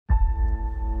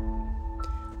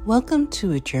Welcome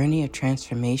to a journey of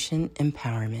transformation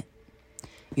empowerment.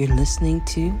 You're listening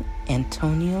to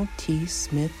Antonio T.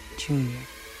 Smith Jr.,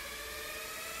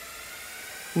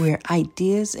 where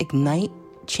ideas ignite,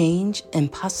 change,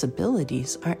 and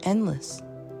possibilities are endless.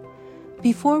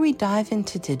 Before we dive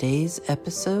into today's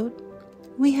episode,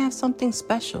 we have something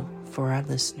special for our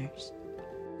listeners.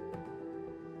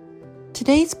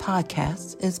 Today's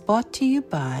podcast is brought to you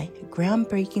by a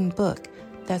groundbreaking book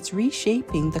that's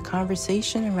reshaping the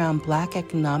conversation around Black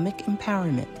economic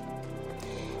empowerment.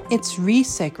 It's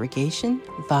Resegregation,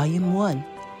 Volume 1,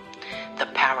 The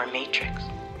Power Matrix,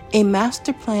 a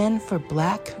master plan for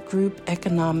Black group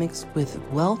economics with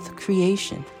wealth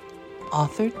creation,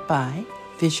 authored by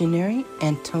visionary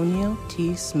Antonio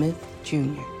T. Smith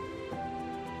Jr.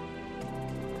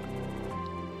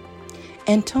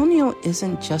 Antonio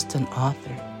isn't just an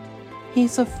author.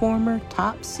 He's a former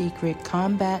top-secret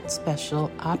combat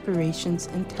special operations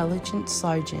intelligence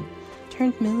sergeant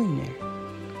turned millionaire.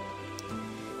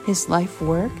 His life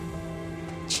work?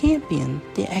 Champion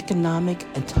the economic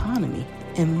autonomy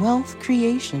and wealth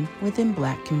creation within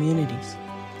Black communities.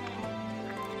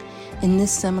 In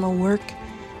this seminal work,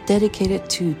 dedicated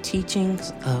to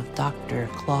teachings of Dr.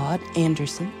 Claude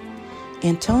Anderson,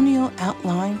 Antonio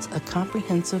outlines a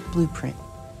comprehensive blueprint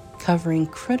covering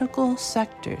critical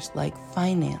sectors like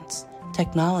finance,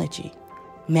 technology,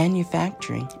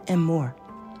 manufacturing, and more.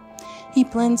 He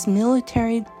blends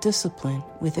military discipline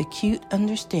with acute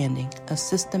understanding of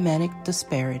systematic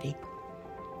disparity.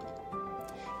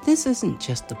 This isn't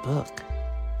just a book.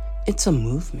 It's a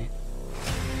movement,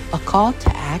 a call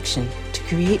to action to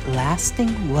create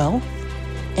lasting wealth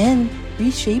and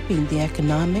reshaping the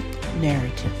economic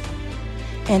narrative.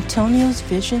 Antonio's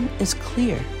vision is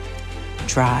clear.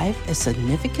 Drive a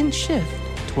significant shift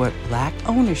toward Black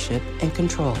ownership and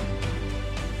control.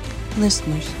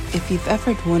 Listeners, if you've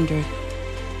ever wondered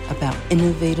about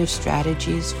innovative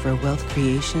strategies for wealth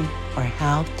creation or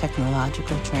how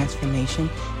technological transformation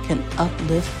can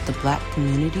uplift the Black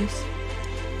communities,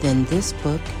 then this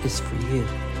book is for you.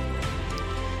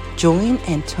 Join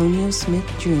Antonio Smith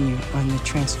Jr. on the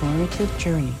transformative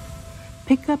journey.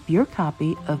 Pick up your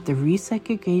copy of the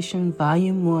Resegregation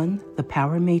Volume 1, The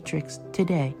Power Matrix,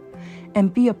 today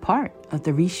and be a part of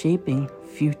the reshaping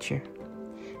future.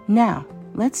 Now,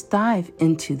 let's dive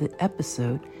into the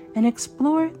episode and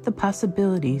explore the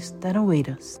possibilities that await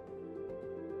us.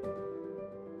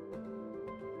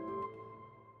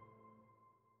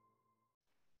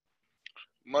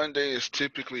 Monday is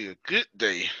typically a good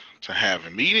day to have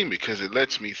a meeting because it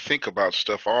lets me think about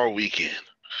stuff all weekend.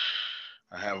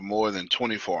 I have more than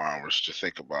 24 hours to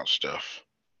think about stuff.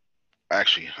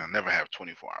 Actually, I never have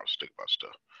 24 hours to think about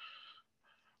stuff.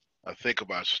 I think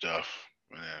about stuff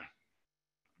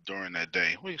during that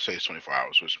day. Well, you say it's 24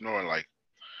 hours, so it's more like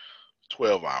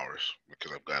 12 hours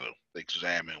because I've got to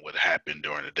examine what happened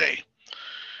during the day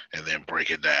and then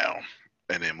break it down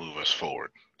and then move us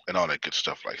forward and all that good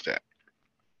stuff like that.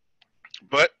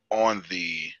 But on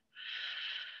the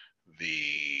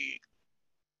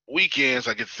weekends,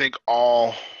 I can think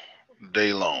all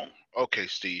day long. Okay,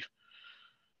 Steve.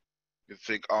 You can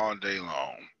think all day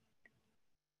long.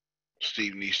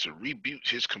 Steve needs to reboot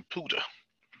his computer.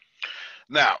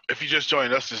 Now, if you just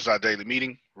joined us, this is our daily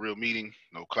meeting, real meeting,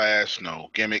 no class, no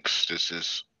gimmicks. This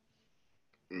is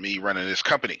me running this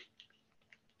company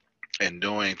and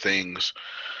doing things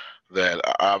that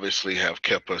obviously have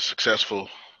kept us successful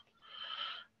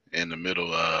in the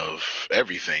middle of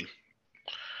everything.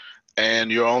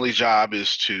 And your only job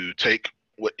is to take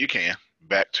what you can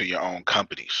back to your own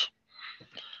companies.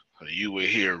 You will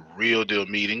hear real deal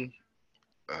meeting.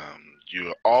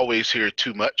 You always hear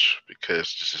too much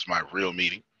because this is my real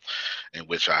meeting in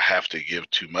which I have to give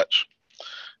too much.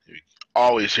 You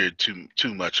always hear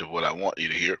too much of what I want you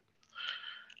to hear.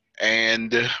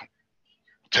 And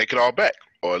take it all back,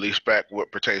 or at least back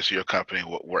what pertains to your company and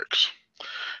what works.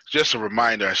 Just a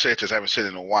reminder, I said this, I haven't said it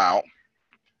in a while,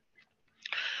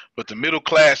 but the middle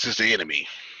class is the enemy.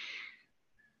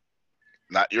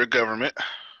 Not your government,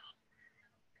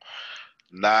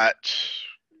 not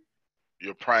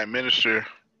your prime minister,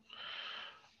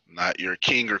 not your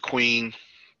king or queen,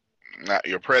 not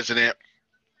your president,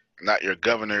 not your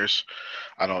governors.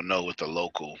 I don't know what the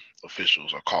local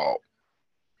officials are called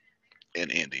in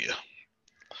India.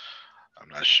 I'm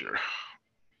not sure.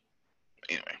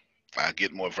 Anyway, I'll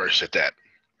get more versed at that.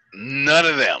 None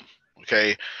of them,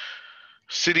 okay?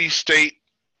 City, state,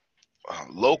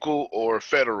 local, or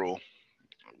federal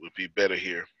would be better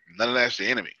here. None of that's the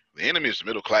enemy. The enemy is the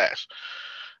middle class.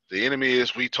 The enemy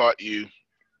is we taught you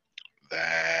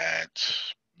that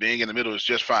being in the middle is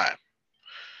just fine.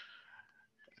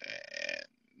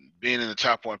 And being in the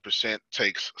top 1%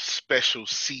 takes special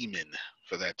semen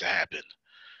for that to happen.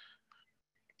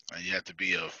 And you have to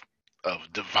be of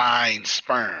divine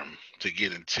sperm to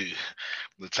get into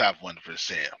the top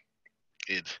 1%.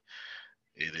 It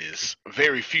is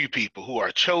very few people who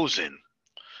are chosen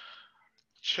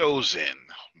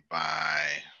by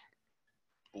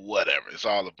whatever. It's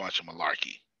all a bunch of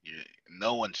malarkey.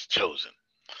 No one's chosen.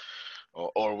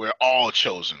 Or we're all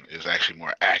chosen is actually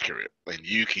more accurate, and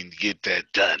you can get that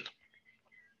done.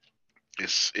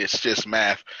 It's just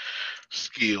math,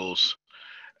 skills,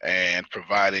 and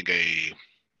providing a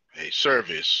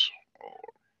service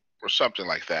or something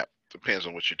like that. Depends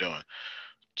on what you're doing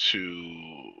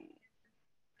to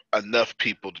enough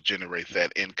people to generate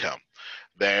that income.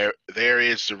 There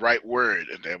is the right word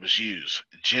that was used: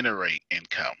 generate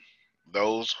income.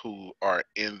 Those who are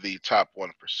in the top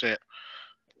 1%,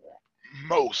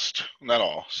 most, not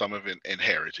all, some have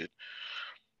inherited.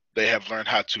 They have learned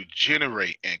how to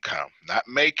generate income, not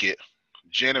make it,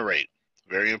 generate.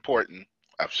 Very important.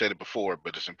 I've said it before,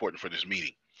 but it's important for this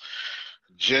meeting.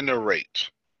 Generate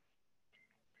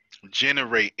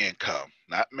income,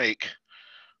 not make,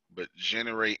 but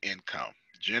generate income.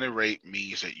 Generate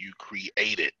means that you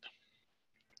create it.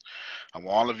 I want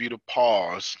all of you to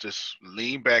pause, just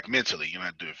lean back mentally, you don't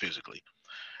have to do it physically,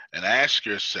 and ask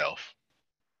yourself,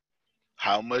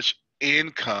 how much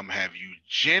income have you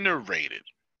generated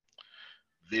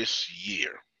this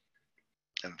year?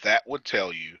 And that would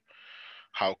tell you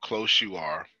how close you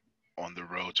are on the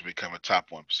road to become a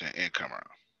top 1% income earner.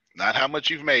 Not how much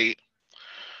you've made,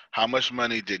 how much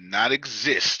money did not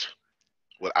exist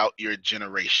without your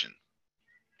generation,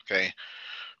 okay?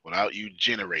 Without you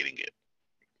generating it.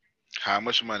 How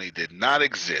much money did not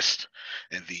exist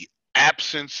in the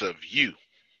absence of you?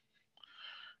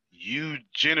 You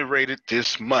generated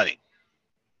this money.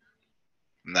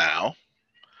 Now,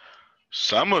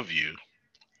 some of you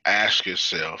ask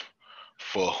yourself,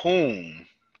 for whom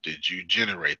did you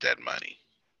generate that money?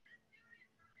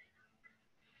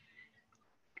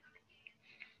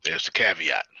 There's the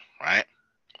caveat, right?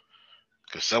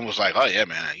 Because someone's like, oh yeah,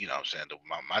 man, you know what I'm saying,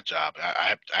 my job,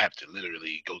 I have to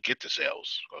literally go get the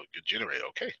sales, go generate.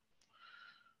 Okay.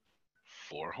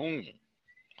 For whom?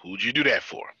 Who'd you do that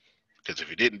for? Because if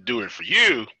you didn't do it for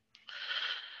you,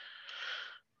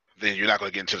 then you're not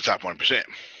going to get into the top 1%.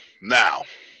 Now,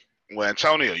 well,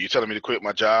 Antonio, you telling me to quit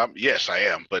my job? Yes, I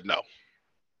am, but no.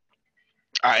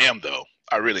 I am, though.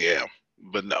 I really am.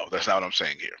 But no, that's not what I'm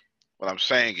saying here. What I'm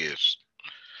saying is,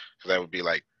 because that would be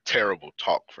like terrible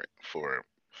talk for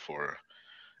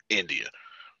India.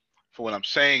 For what I'm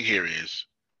saying here is,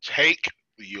 take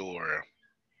your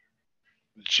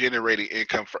generating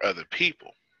income for other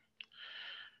people,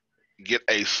 get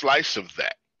a slice of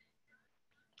that,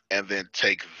 and then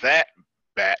take that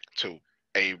back to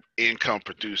a income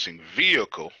producing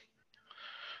vehicle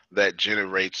that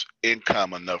generates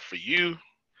income enough for you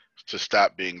to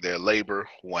stop being their labor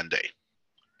one day.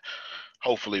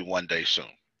 Hopefully one day soon.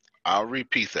 I'll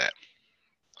repeat that.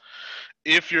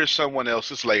 If you're someone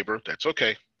else's labor, that's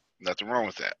okay. Nothing wrong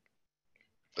with that.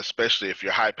 Especially if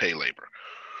you're high paid labor.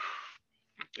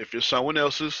 If you're someone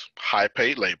else's high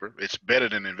paid labor, it's better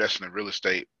than investing in real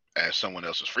estate as someone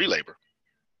else's free labor.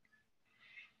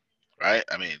 Right?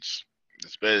 I mean, it's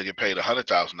better to get paid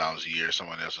 $100,000 a year as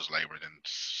someone else's labor than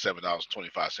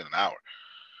 $7.25 an hour.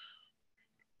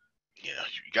 You know,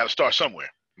 you got to start somewhere.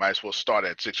 Might as well start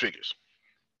at 6 figures.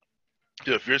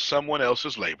 So if you're someone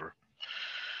else's labor,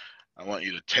 I want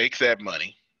you to take that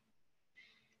money,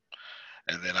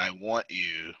 and then I want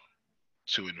you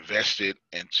to invest it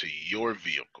into your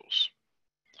vehicles.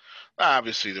 Now,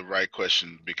 obviously, the right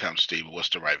question becomes, Steve, what's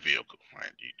the right vehicle?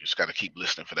 Right? You just got to keep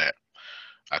listening for that.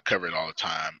 I cover it all the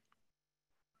time.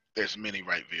 There's many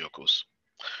right vehicles.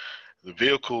 The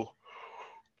vehicle,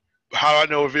 how I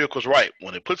know a vehicle's right,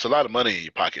 when it puts a lot of money in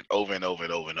your pocket over and over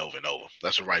and over and over and over,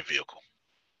 that's a right vehicle.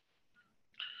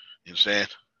 You know what I'm saying?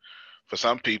 For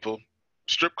some people,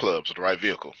 strip clubs are the right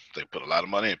vehicle. They put a lot of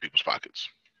money in people's pockets.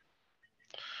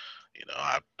 You know,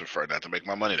 I prefer not to make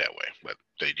my money that way, but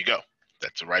there you go.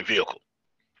 That's the right vehicle.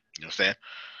 You understand?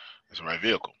 That's the right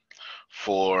vehicle.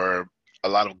 For a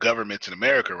lot of governments in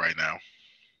America right now,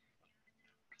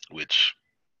 which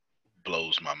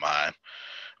blows my mind,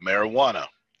 marijuana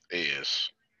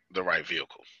is the right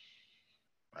vehicle.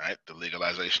 Right? The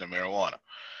legalization of marijuana,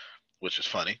 which is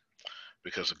funny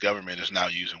because the government is now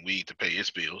using weed to pay its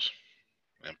bills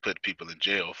and put people in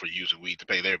jail for using weed to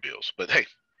pay their bills. But hey,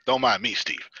 don't mind me,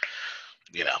 Steve.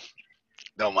 You know,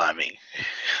 don't mind me.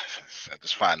 I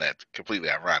just find that completely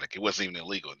ironic. It wasn't even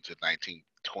illegal until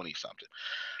 1920 something,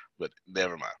 but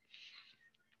never mind.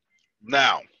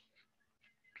 Now,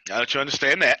 Now that you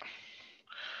understand that,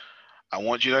 I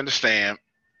want you to understand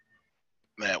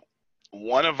that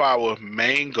one of our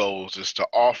main goals is to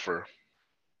offer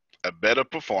a better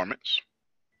performance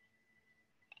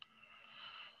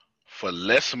for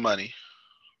less money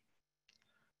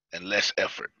and less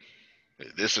effort.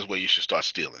 This is where you should start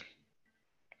stealing.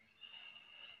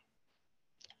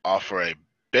 Offer a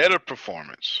better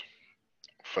performance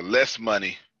for less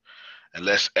money and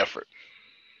less effort.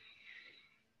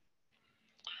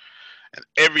 And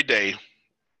every day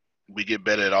we get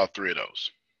better at all three of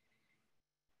those.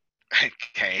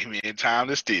 Came in time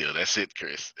to steal. That's it,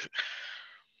 Chris.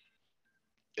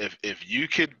 If you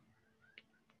could,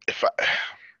 if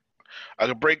I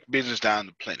could break business down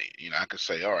to plenty. I could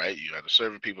say, all right, you have to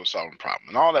serving people, solving problems,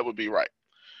 and all that would be right.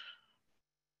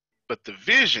 But the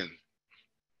vision,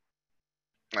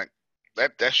 like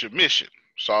that's your mission.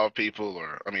 Solve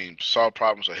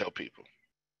problems or help people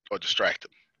or distract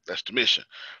them. That's the mission.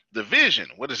 The vision,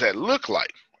 what does that look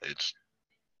like? It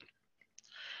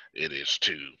is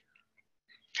to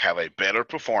have a better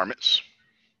performance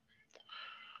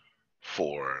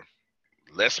for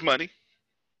less money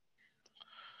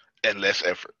and less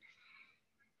effort.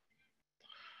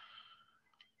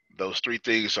 Those three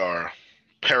things are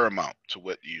paramount to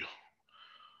what you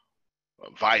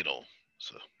vital,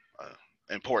 so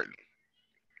important,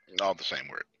 all the same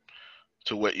word,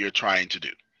 to what you're trying to do.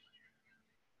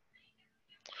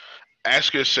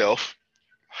 Ask yourself,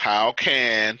 how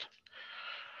can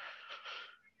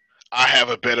I have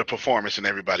a better performance than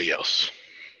everybody else?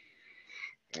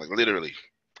 Like literally,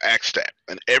 ask that.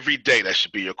 And every day that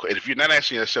should be your question. If you're not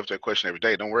asking yourself that question every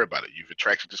day, don't worry about it. You've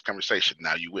attracted this conversation.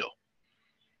 Now you will.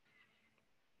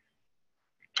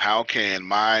 How can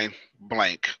my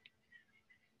blank,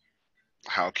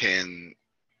 how can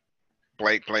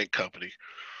blank company,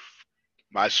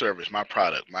 my service, my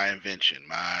product, my invention,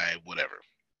 my whatever,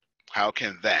 how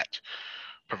can that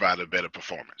provide a better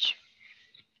performance?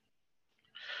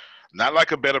 Not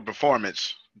like a better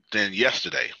performance than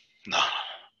yesterday. No.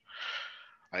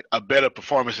 Like a better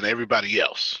performance than everybody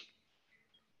else.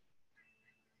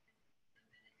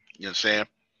 You know what I'm saying?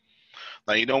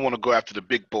 Now you don't want to go after the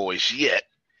big boys yet.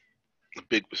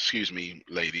 Excuse me,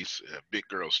 ladies, big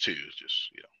girls too.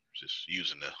 Just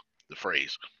using the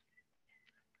phrase.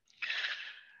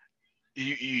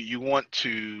 You want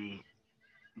to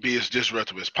be as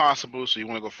disruptive as possible, so you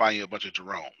want to go find you a bunch of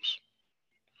Jeromes.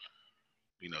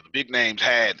 The big names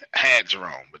had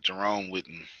Jerome, but Jerome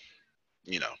wouldn't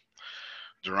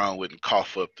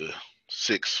cough up the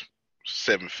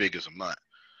 6-7 figures a month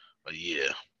a year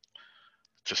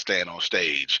to stand on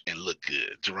stage and look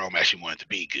good. Jerome actually wanted to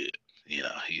be good.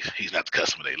 He's not the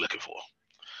customer they're looking for.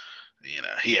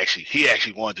 He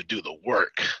actually wanted to do the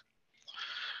work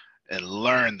and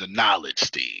learn the knowledge,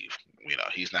 Steve.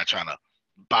 He's not trying to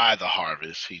buy the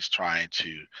harvest. He's trying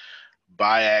to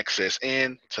buy access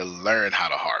in to learn how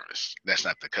to harvest. That's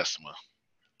not the customer.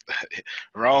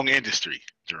 Wrong industry,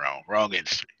 Jerome. Wrong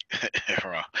industry.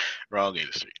 wrong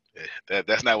industry.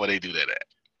 That's not what they do that at.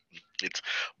 It's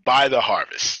buy the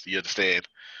harvest. You understand?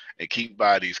 And keep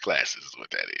buying these classes is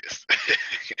what that is.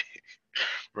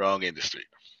 Wrong industry.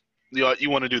 You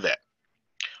want to do that.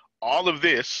 All of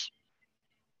this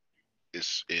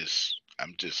is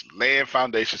I'm just laying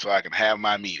foundation so I can have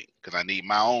my meeting, because I need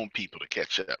my own people to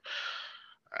catch up.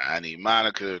 I need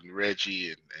Monica and Reggie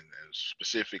and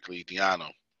specifically Deanna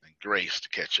and Grace to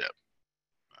catch up.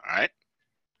 All right?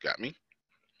 Got me?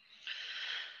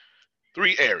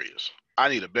 3 areas. I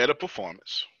need a better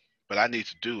performance, but I need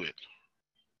to do it.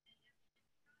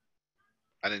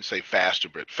 I didn't say faster,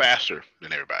 but faster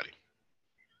than everybody.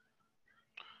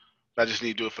 I just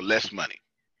need to do it for less money.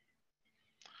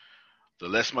 The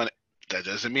less money, that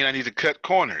doesn't mean I need to cut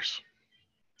corners.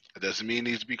 It doesn't mean it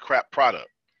needs to be crap product.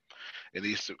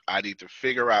 I need to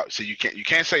figure out. So you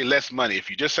can't say less money. If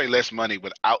you just say less money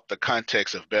without the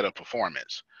context of better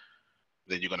performance,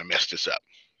 then you're going to mess this up,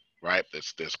 right?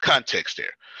 There's context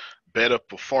there. Better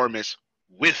performance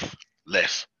with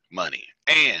less money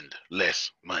and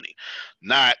less money.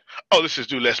 Not, let's just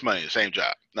do less money, the same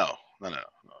job. No.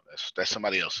 That's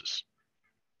somebody else's.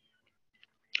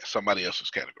 Somebody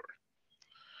else's category.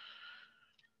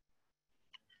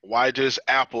 Why does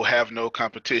Apple have no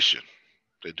competition?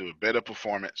 They do a better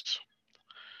performance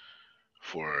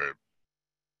for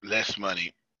less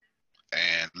money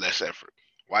and less effort.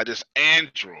 Why does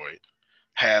Android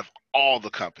have all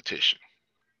the competition?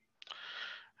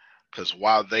 Because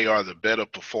while they are the better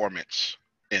performance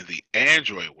in the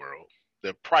Android world,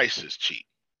 their price is cheap.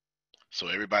 So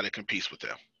everybody competes with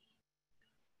them.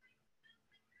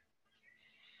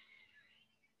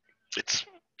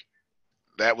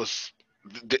 That was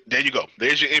There you go.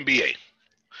 There's your MBA.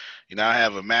 You now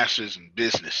have a master's in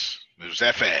business. It was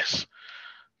that fast.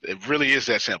 It really is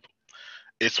that simple.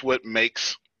 It's what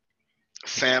makes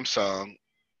Samsung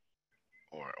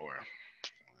or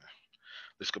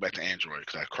let's go back to Android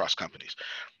because I cross companies.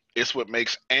 It's what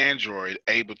makes Android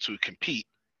able to compete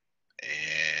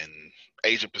in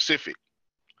Asia Pacific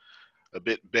a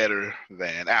bit better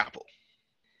than Apple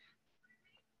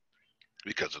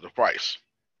because of the price.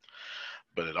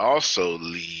 But it also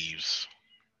leaves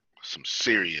some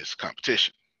serious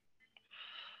competition.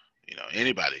 You know,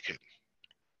 anybody could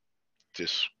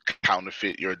just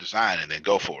counterfeit your design and then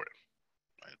go for it.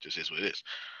 It just is what it is.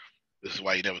 This is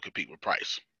why you never compete with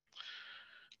price.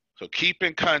 So keep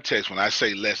in context when I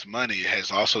say less money, it has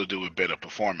also to do with better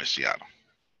performance, Seattle.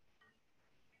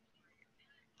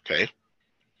 Okay?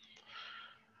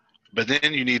 But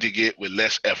then you need to get with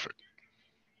less effort.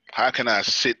 How can I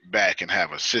sit back and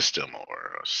have a system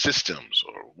or systems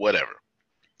or whatever?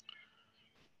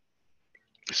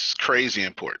 This is crazy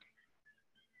important.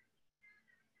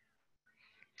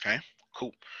 Okay?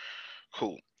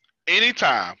 Cool.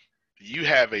 Anytime you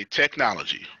have a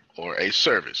technology or a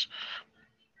service,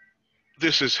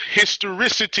 this is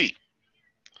historicity.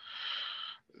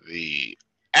 The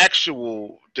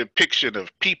actual depiction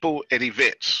of people and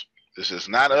events. This is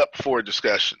not up for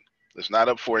discussion. It's not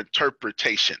up for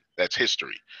interpretation. That's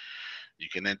history. You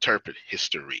can interpret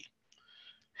history.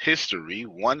 History,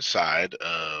 one side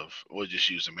of, we'll just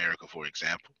use America for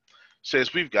example,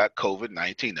 says we've got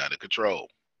COVID-19 under control.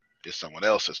 It's someone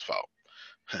else's fault.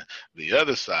 The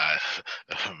other side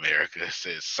of America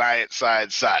says science,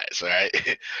 right?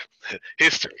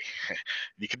 History.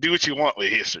 You can do what you want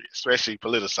with history, especially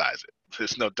politicize it.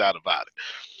 There's no doubt about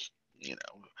it. You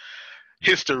know,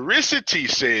 historicity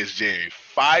says, Jerry,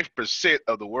 5%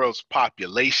 of the world's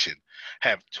population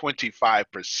have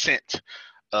 25%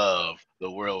 of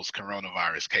the world's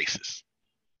coronavirus cases.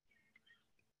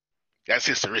 That's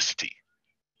historicity.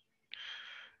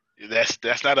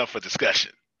 That's not up for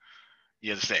discussion.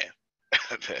 You understand?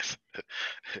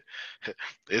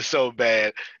 It's so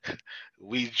bad.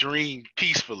 We dream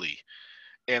peacefully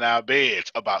in our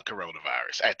beds about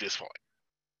coronavirus at this point.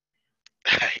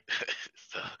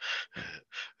 So,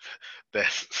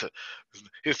 that's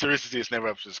historicity is never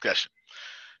up for discussion.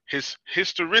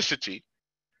 Historicity,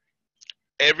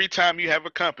 every time you have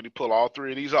a company pull all three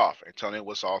of these off, and tell me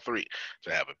what's all three,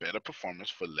 to have a better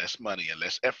performance for less money and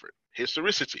less effort.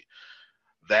 Historicity,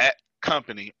 that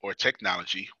company or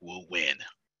technology will win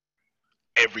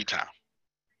every time.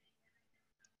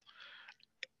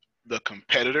 The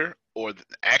competitor, or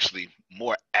actually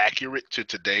more accurate to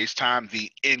today's time,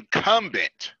 the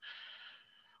incumbent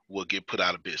will get put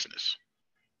out of business.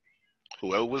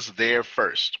 Whoever was there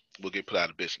first will get put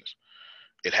out of business.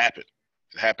 It happened.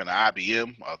 It happened to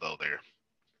IBM, although they're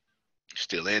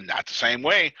still in, not the same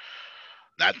way,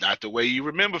 not the way you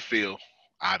remember, Phil.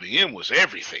 IBM was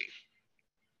everything.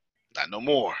 Not no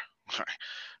more. All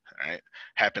right.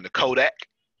 Happened to Kodak.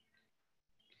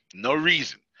 No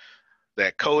reason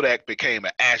that Kodak became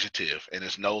an adjective and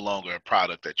is no longer a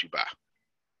product that you buy.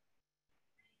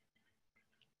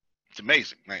 It's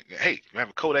amazing. Like, hey, you have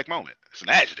a Kodak moment. It's an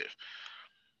adjective.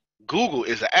 Google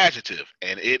is an adjective,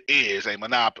 and it is a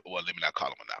monopoly. Well, let me not call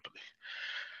it monopoly.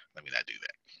 Let me not do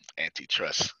that.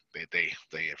 Antitrust. They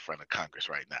in front of Congress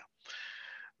right now.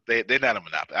 They're not a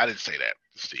monopoly. I didn't say that,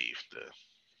 Steve.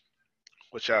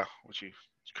 What you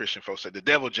Christian folks said? The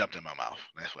devil jumped in my mouth.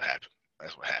 That's what happened.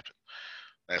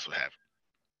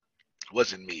 It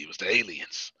wasn't me. It was the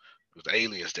aliens. It was the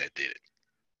aliens that did it.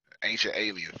 Ancient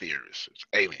alien theorists. It's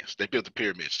aliens. They built the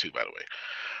pyramids too, by the way.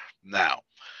 Now,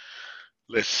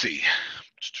 let's see.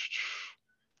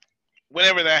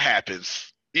 Whenever that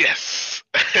happens, yes.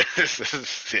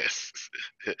 Yes.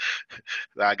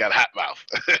 I got a hot mouth.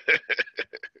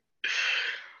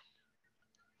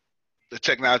 The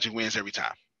technology wins every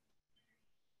time.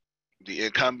 The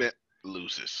incumbent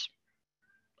loses.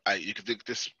 You can think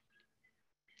this.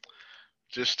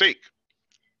 Just think.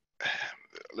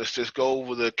 Let's just go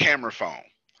over the camera phone.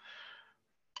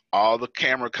 All the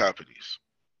camera companies,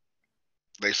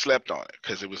 they slept on it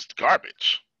because it was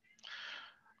garbage.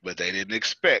 But they didn't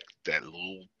expect that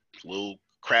little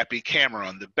crappy camera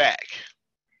on the back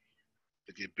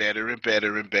to get better and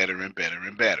better and better and better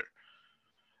and better.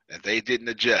 And they didn't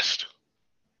adjust.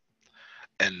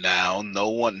 And now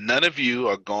none of you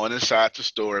are going inside the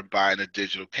store and buying a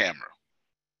digital camera.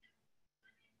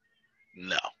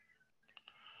 No.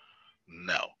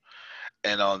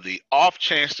 And on the off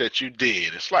chance that you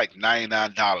did, it's like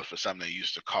 $99 for something that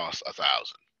used to cost $1,000.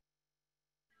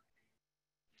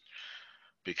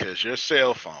 Because your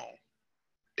cell phone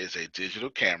is a digital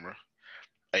camera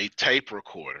a tape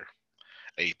recorder,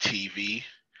 a TV,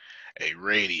 a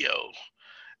radio,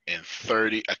 and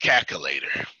a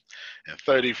calculator, and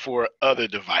 34 other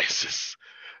devices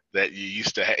that you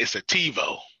used to have. It's a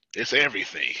TiVo. It's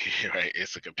everything, right?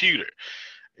 It's a computer.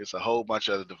 It's a whole bunch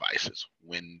of other devices.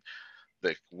 When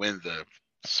the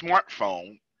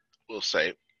smartphone, we'll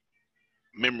say,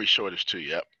 memory shortage to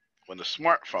you, when the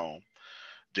smartphone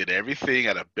did everything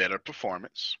at a better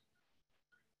performance,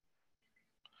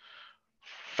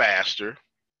 faster,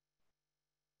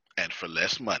 and for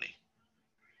less money.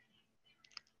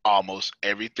 Almost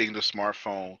everything the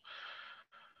smartphone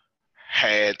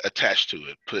had attached to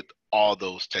it put all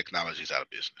those technologies out of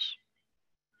business.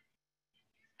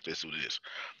 That's what it is.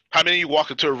 How many of you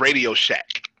walk into a Radio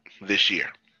Shack this year?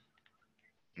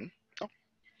 No.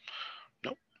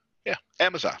 No. Yeah.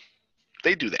 Amazon.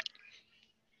 They do that.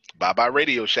 Bye-bye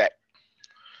Radio Shack.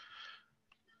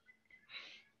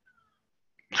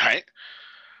 Right?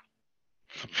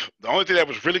 The only thing that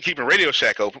was really keeping Radio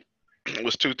Shack open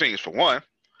was two things. For one,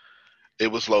 it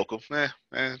was local.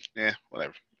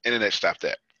 Whatever. Internet stopped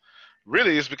that.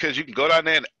 Really, it's because you can go down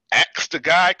there and ask the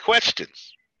guy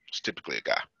questions. It's typically a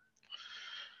guy.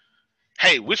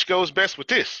 Hey, which goes best with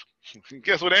this?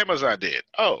 Guess what Amazon did?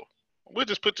 Oh, we'll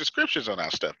just put descriptions on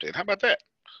our stuff then. How about that?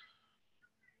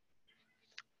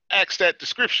 Ask that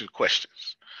description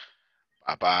questions.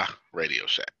 Bye-bye Radio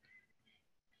Shack.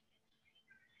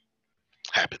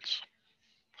 Happens.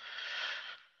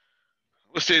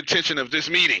 What's the intention of this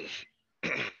meeting?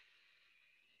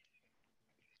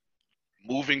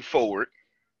 Moving forward,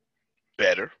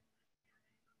 better,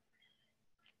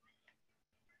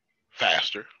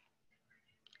 faster,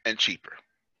 and cheaper.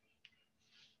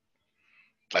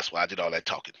 That's why I did all that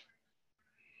talking.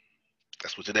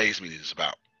 That's what today's meeting is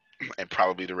about, and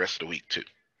probably the rest of the week too.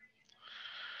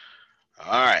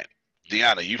 All right,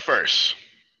 Deanna, you first.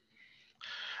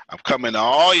 I'm coming to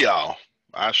all y'all.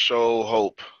 I sure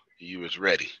hope you is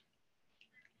ready.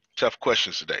 Tough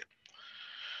questions today.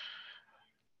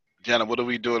 Deanna, what are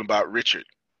we doing about Richard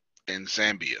in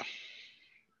Zambia?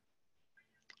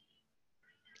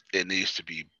 It needs to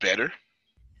be better.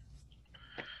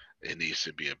 It needs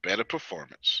to be a better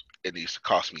performance. It needs to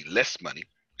cost me less money.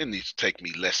 It needs to take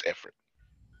me less effort.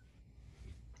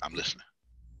 I'm listening.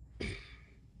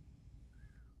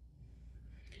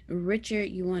 Richard,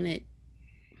 you wanted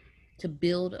to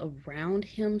build around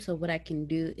him. So what I can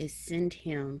do is send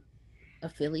him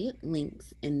affiliate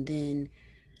links and then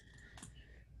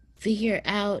figure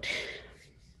out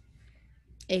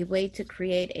a way to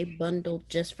create a bundle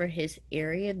just for his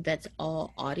area that's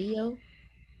all audio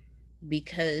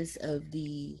because of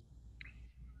the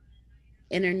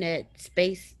internet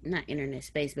space, not internet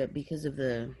space, but because of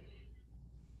the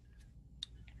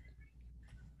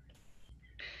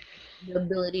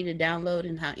ability to download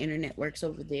and how internet works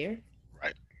over there.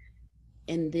 Right.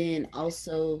 And then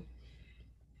also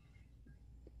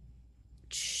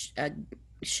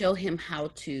show him how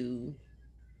to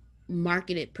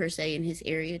market it per se in his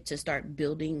area to start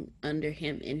building under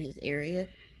him in his area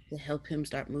to help him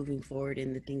start moving forward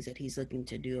in the things that he's looking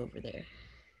to do over there.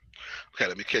 Okay,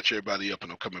 let me catch everybody up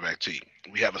and I'm coming back to you.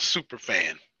 We have a super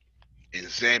fan in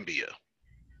Zambia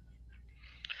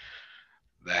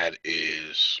that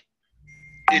is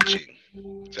itching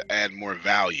to add more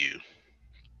value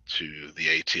to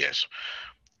the ATS.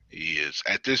 He is,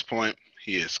 at this point,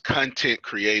 he is content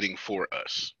creating for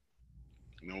us.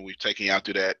 You know, we've taken you out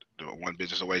through that, the One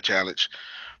Business Away Challenge.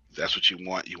 If that's what you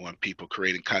want. You want people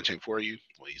creating content for you.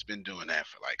 Well, he's been doing that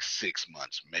for like 6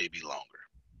 months, maybe longer.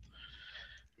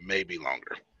 Maybe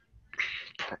longer.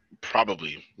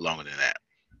 Probably longer than that.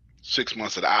 6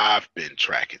 months that I've been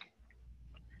tracking.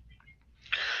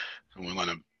 And we're going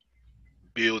to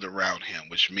build around him,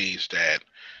 which means that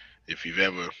if you've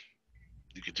ever,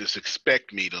 you could just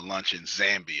expect me to launch in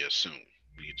Zambia soon.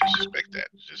 You can just expect that.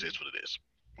 It just is what it is,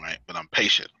 right? But I'm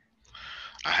patient.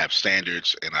 I have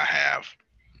standards and I have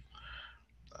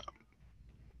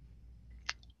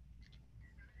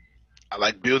I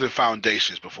like building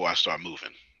foundations before I start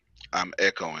moving. I'm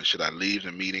echoing. Should I leave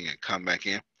the meeting and come back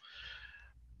in?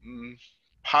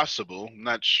 Possible. I'm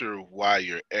not sure why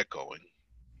you're echoing.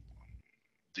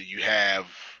 Do you have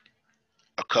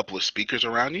a couple of speakers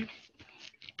around you?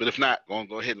 But if not,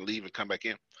 go ahead and leave and come back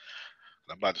in.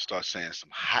 I'm about to start saying some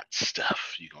hot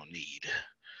stuff you're going to need.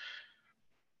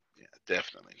 Yeah,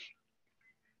 definitely.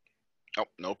 Oh,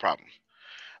 no problem.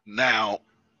 Now,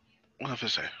 what if I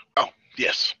say? Oh,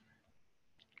 yes.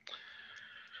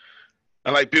 I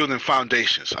like building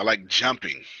foundations. I like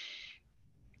jumping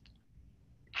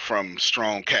from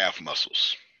strong calf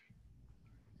muscles.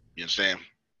 You understand?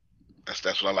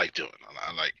 That's what I like doing.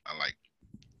 I like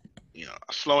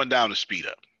slowing down to speed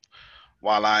up.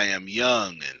 While I am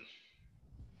young and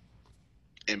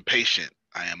impatient,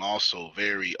 I am also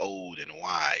very old and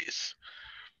wise.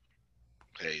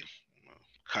 Okay,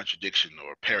 contradiction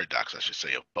or paradox, I should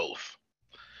say, of both.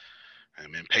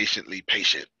 I'm impatiently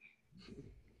patient.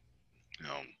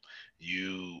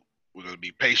 We're going to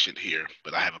be patient here,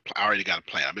 but I already got a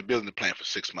plan. I've been building the plan for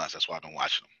 6 months. That's why I've been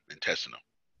watching them and testing them.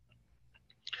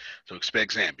 So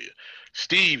expect Zambia.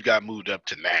 Steve got moved up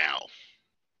to now.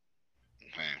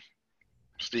 Okay.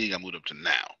 Steve got moved up to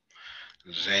now.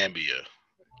 Zambia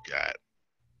got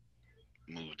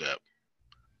moved up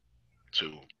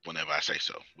to whenever I say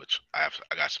so, which I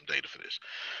got some data for this.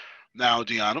 Now,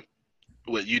 Deanna,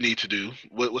 what you need to do,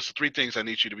 what's the 3 things I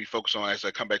need you to be focused on as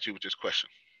I come back to you with this question?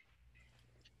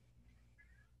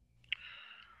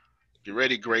 You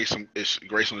ready, Grace? Is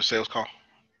Grace on the sales call?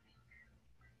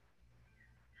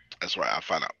 That's right. I'll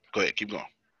find out. Go ahead. Keep going.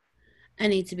 I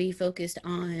need to be focused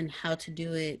on how to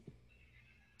do it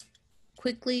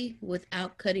quickly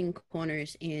without cutting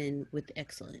corners and with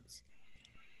excellence.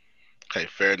 Okay,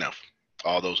 fair enough.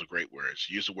 All those are great words.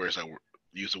 Use the words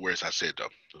I said though.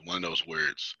 One of those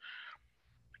words.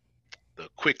 The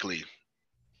quickly.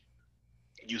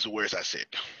 Use the words I said.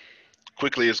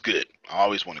 Quickly is good. I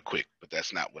always want it quick, but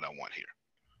that's not what I want here.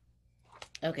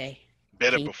 Okay.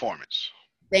 Better performance.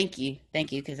 Thank you,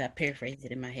 because I paraphrased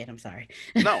it in my head. I'm sorry.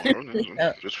 No,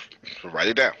 just write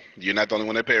it down. You're not the only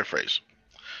one that paraphrase.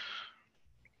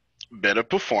 Better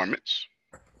performance,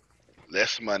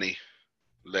 less money,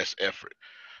 less effort.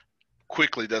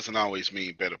 Quickly doesn't always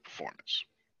mean better performance.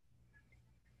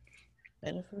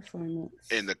 Better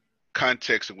performance. In the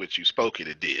context in which you spoke it,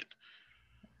 it did.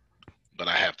 But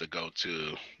I have to go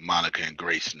to Monica and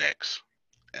Grace next,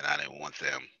 and I didn't want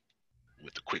them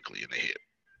with the quickly in the head.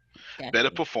 Gotcha. Better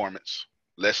performance,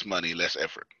 less money, less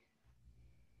effort.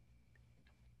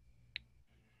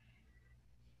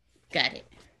 Got it.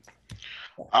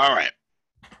 All right.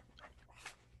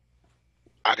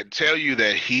 I can tell you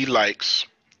that he likes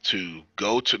to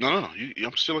go to no.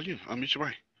 I'm still on you. I'll meet you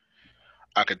right.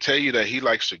 I can tell you that he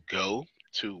likes to go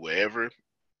to wherever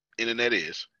internet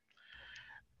is,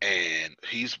 and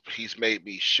he's made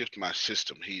me shift my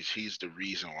system. He's the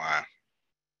reason why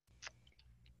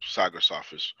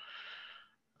Cybersoft is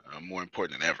more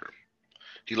important than ever.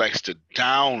 He likes to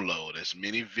download as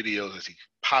many videos as he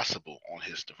possible on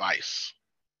his device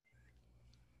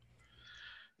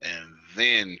and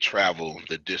then travel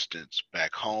the distance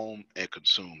back home and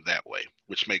consume that way,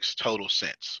 which makes total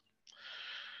sense.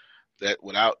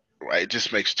 It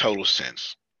just makes total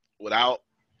sense. Without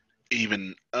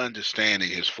even understanding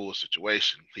his full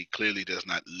situation, he clearly does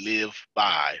not live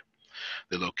by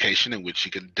the location in which he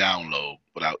can download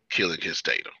without killing his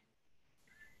data.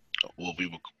 Will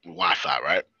be Wi-Fi,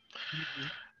 right? Mm-hmm.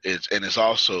 It's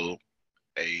also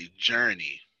a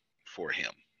journey for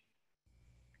him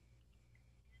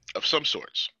of some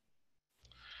sorts.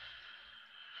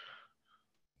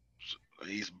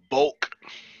 He's bulk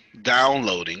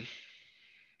downloading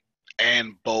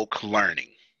and bulk learning.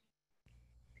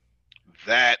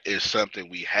 That is something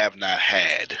we have not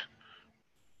had.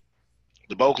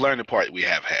 The bulk learning part we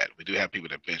have had. We do have people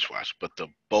that bench watch, but the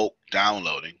bulk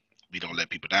downloading, we don't let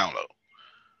people download.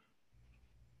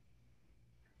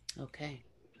 Okay.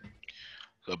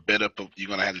 So you're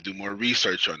going to have to do more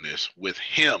research on this with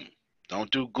him.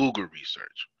 Don't do Google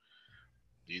research.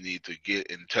 You need to get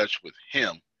in touch with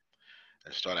him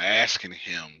and start asking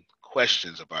him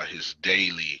questions about his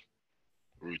daily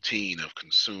routine of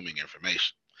consuming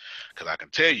information. Because I can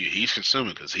tell you he's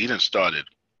consuming, because he done started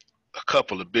a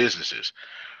couple of businesses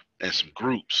and some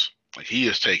groups. Like, he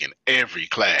has taken every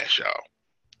class, y'all.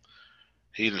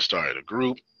 He done started a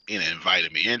group. He done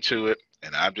invited me into it,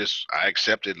 and I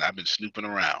accepted, and I've been snooping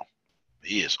around.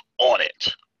 He is on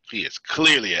it. He is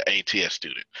clearly an ATS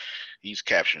student. He's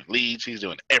capturing leads. He's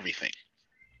doing everything.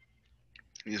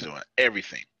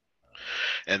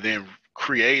 And then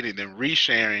creating and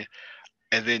resharing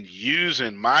and then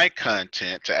using my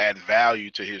content to add value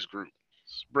to his group.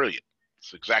 It's brilliant.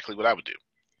 It's exactly what I would do.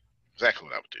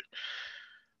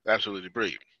 Absolutely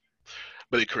brilliant.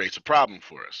 But it creates a problem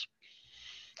for us.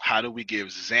 How do we give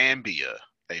Zambia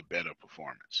a better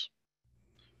performance?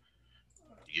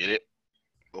 You get it?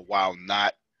 But while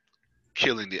not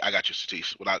killing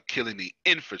without killing the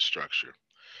infrastructure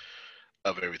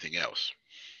of everything else.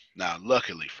 Now,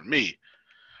 luckily for me,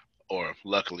 or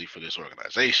luckily for this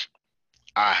organization,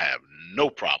 I have no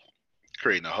problem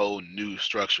creating a whole new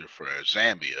structure for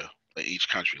Zambia, and each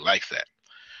country like that,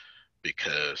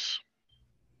 because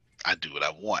I do what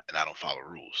I want and I don't follow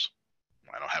rules.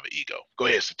 I don't have an ego. Go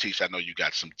ahead, Satish. I know you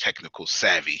got some technical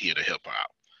savvy here to help her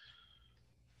out.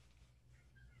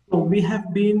 So we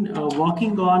have been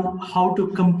working on how to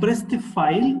compress the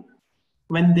file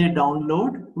when they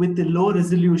download with the low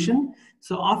resolution.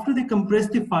 So after they compress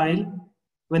the file,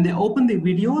 when they open the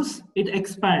videos, it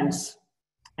expands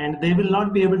and they will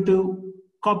not be able to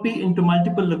copy into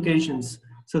multiple locations.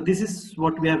 So this is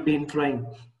what we have been trying.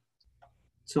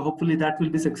 So hopefully that will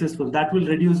be successful. That will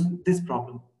reduce this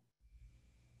problem.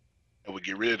 It would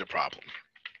get rid of the problem.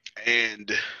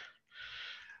 And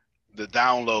the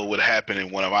download would happen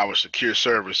in one of our secure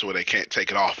servers so they can't take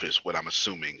it off is what I'm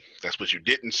assuming. That's what you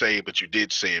didn't say, but you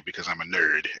did say it because I'm a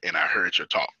nerd and I heard your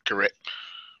talk, correct?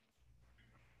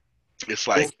 It's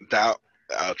like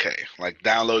like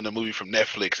downloading a movie from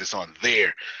Netflix, it's on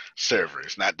their server.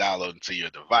 It's not downloading to your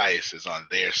device, it's on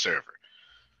their server.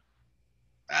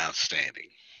 Outstanding.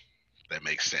 That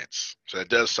makes sense. So that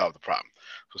does solve the problem.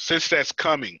 So since that's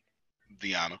coming,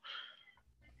 Deanna,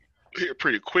 here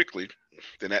pretty quickly,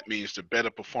 then that means the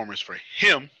better performance for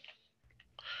him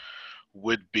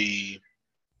would be,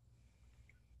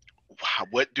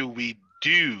 what do we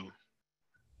do?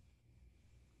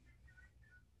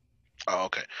 Oh,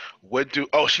 okay.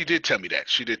 She did tell me that.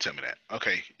 She did tell me that.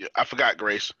 Okay. I forgot,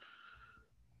 Grace.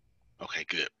 Okay,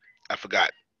 good. I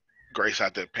forgot. Grace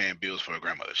out there paying bills for her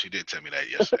grandmother. She did tell me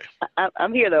that yesterday.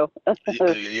 I'm here though.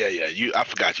 Yeah. I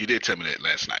forgot. You did tell me that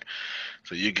last night.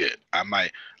 So you're good. I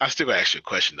still gonna ask you a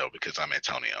question though because I'm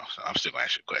Antonio. So I'm still gonna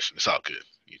ask you a question. It's all good.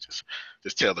 You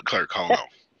just tell the clerk, hold on,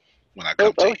 when I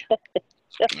come to you.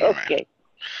 All right. Okay.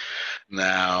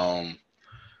 Now,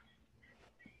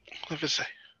 what did I say?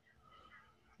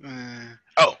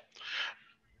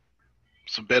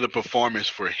 Some better performance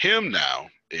for him now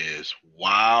is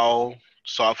while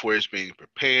software is being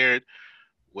prepared,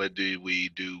 what do we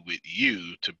do with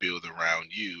you to build around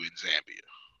you in Zambia?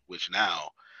 Which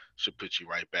now should put you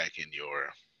right back in your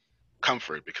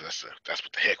comfort because that's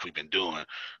what the heck we've been doing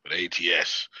with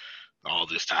ATS all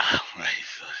this time, right?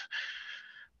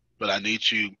 But I need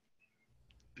you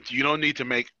don't need to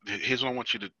make, here's what I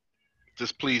want you to,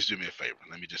 just please do me a favor.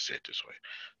 Let me just say it this way.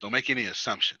 Don't make any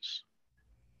assumptions.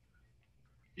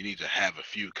 You need to have a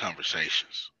few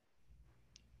conversations.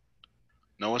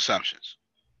 No assumptions.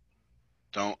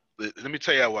 Let me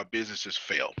tell you why businesses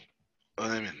fail.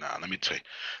 Let me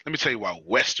tell you why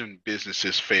Western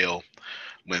businesses fail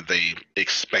when they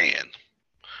expand.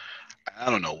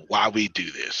 I don't know why we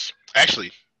do this.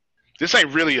 Actually, this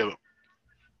ain't really a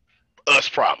us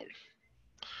problem.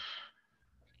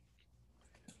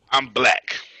 I'm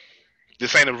black.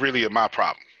 This ain't really my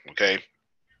problem, okay?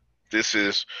 This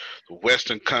is the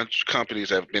Western companies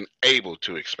have been able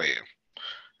to expand.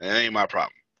 It ain't my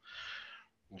problem.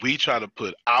 We try to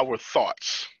put our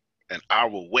thoughts and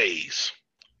our ways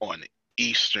on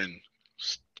Eastern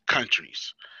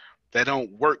countries. They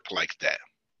don't work like that.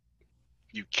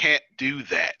 You can't do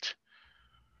that.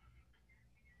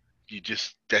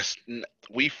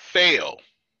 We fail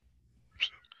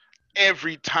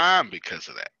every time because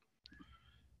of that.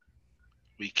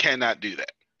 We cannot do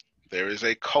that. There is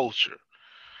a culture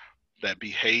that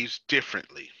behaves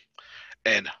differently,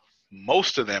 and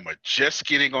most of them are just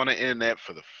getting on the internet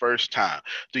for the first time.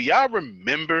 Do y'all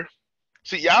remember?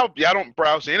 See, y'all don't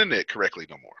browse the internet correctly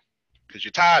no more because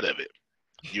you're tired of it.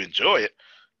 You enjoy it,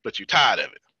 but you're tired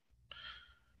of it.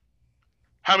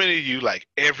 How many of you, like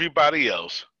everybody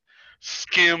else,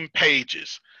 skim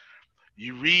pages?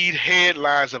 You read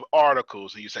headlines of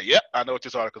articles and you say, yep, I know what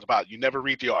this article's about. You never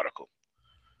read the article.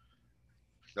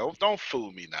 Don't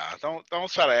fool me now. Don't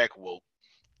try to act woke.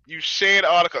 You share the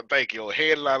article, thank you,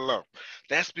 headline alone.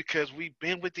 That's because we've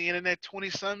been with the internet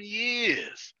 20-some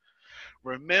years.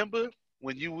 Remember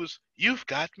when you've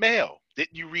got mail?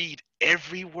 Didn't you read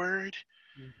every word?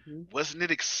 Mm-hmm. Wasn't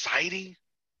it exciting?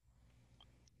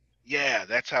 Yeah,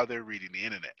 that's how they're reading the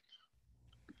internet.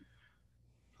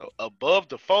 So above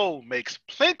the fold makes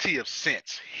plenty of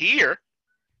sense here.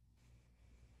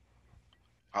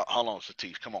 Hold on,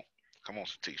 Satish. Come on,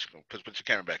 Satish. Put your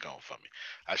camera back on for me.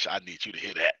 I need you to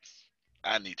hear that.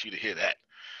 I need you to hear that.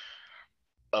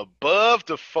 Above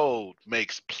the fold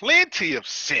makes plenty of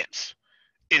sense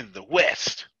in the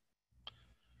West.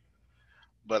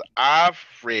 But I've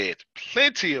read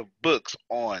plenty of books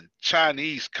on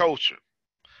Chinese culture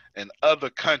and other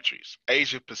countries,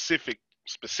 Asia Pacific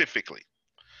specifically,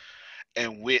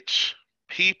 in which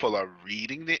people are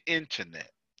reading the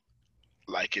internet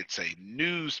like it's a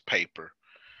newspaper,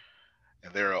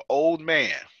 and they're an old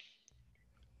man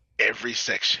every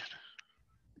section.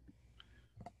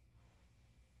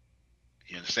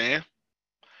 You understand?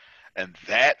 And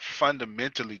that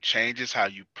fundamentally changes how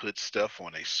you put stuff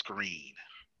on a screen.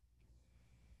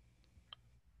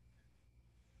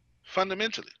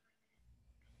 Fundamentally.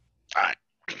 All right.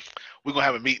 We're gonna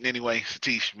have a meeting anyway.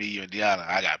 Satish, me, you, and Deanna.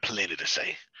 I got plenty to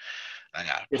say. I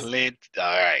got Yes. plenty. All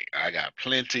right, I got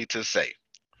plenty to say.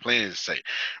 Plenty to say.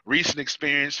 Recent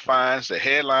experience finds the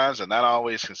headlines are not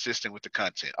always consistent with the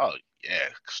content. Oh yeah,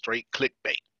 straight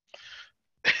clickbait.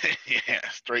 Yeah,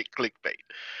 straight clickbait.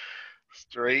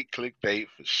 Straight clickbait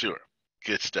for sure.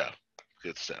 Good stuff.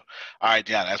 Good stuff. All right,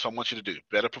 Deanna, that's what I want you to do.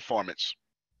 Better performance,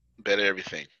 better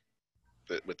everything.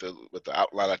 With the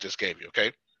outline I just gave you.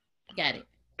 Okay. Got it.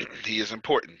 He is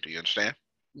important. Do you understand?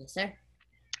 Yes, sir.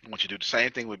 I want you to do the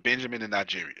same thing with Benjamin in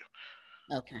Nigeria.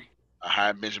 Okay. I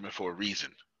hired Benjamin for a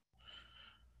reason.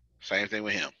 Same thing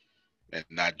with him in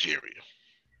Nigeria.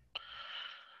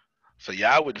 So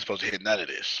y'all wasn't supposed to hear none of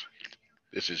this.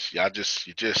 This is you're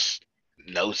just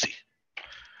nosy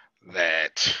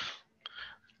that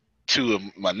two of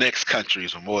my next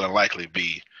countries will more than likely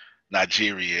be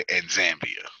Nigeria and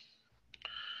Zambia.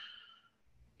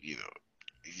 You know,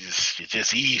 you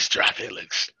just eavesdropping.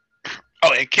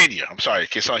 Oh, and Kenya. I'm sorry,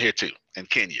 it's on here too. And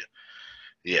Kenya.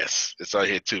 Yes, it's on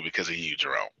here too because of you,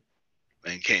 Jerome.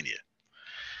 And Kenya.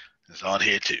 It's on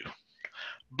here too.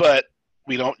 But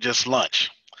we don't just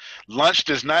lunch. Lunch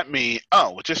does not mean,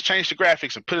 oh, well, just change the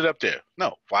graphics and put it up there.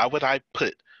 No, why would I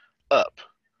put up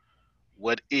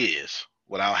what is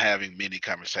without having many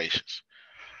conversations?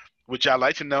 Would y'all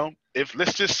like to know if,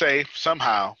 let's just say,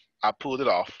 somehow I pulled it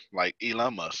off like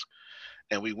Elon Musk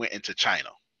and we went into China?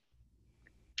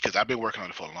 Because I've been working on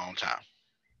it for a long time.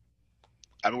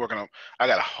 I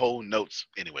got a whole notes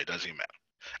anyway, doesn't even matter.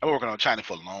 I've been working on China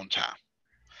for a long time.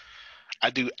 I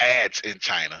do ads in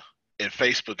China, and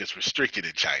Facebook is restricted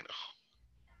in China.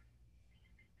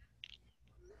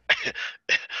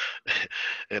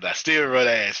 And I still run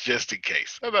ads just in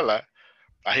case. I'm not lying.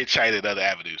 I hit China in other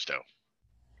avenues though.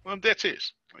 Well, I'm dead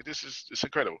serious. Like, it's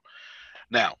incredible.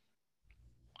 Now,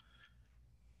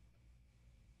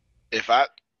 if I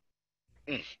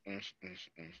so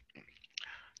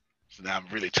now I'm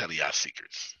really telling y'all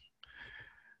secrets.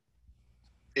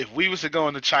 If we was to go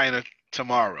into China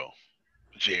tomorrow,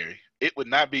 Jerry, it would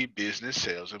not be business,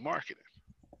 sales, and marketing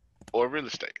or real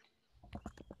estate.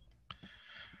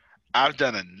 I've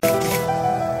done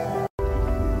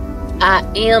I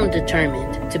am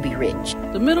determined to be rich.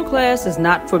 The middle class is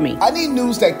not for me. I need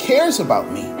news that cares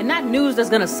about me. And not news that's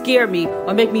gonna scare me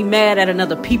or make me mad at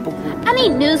another people group. I need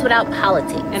news without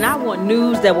politics. And I want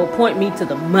news that will point me to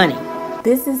the money.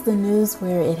 This is the news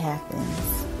where it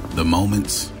happens. The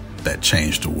moments that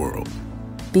change the world.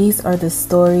 These are the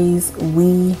stories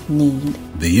we need.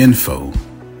 The info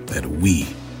that we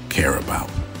care about.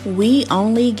 We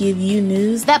only give you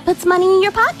news That puts money in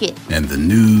your pocket. And the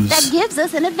news That gives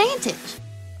us an advantage.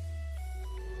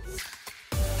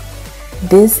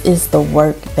 This is the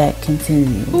work that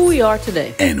continues. Who we are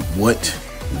today. and what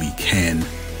we can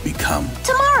become.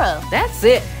 Tomorrow. That's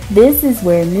it. This is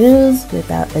where news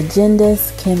without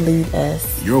agendas can lead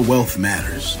us. Your wealth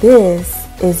matters, This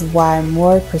is why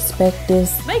more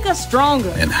perspectives. Make us stronger.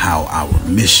 and how our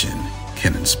mission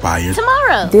can inspire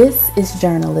Tomorrow. This is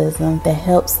journalism that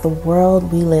helps the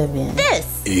world we live in.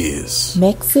 This. is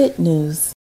Mexit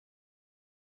News.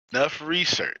 enough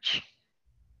research,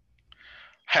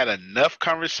 had enough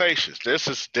conversations.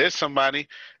 There's somebody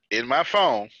in my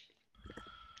phone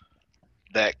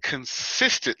that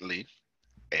consistently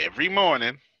every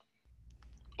morning,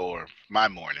 or my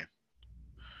morning,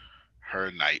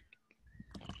 her night,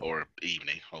 or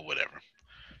evening, or whatever,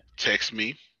 text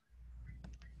me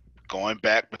going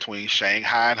back between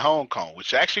Shanghai and Hong Kong,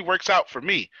 which actually works out for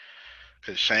me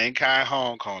because Shanghai and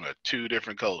Hong Kong are two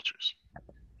different cultures.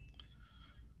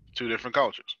 Two different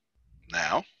cultures.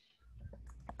 Now,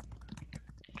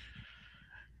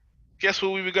 guess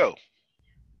where we would go?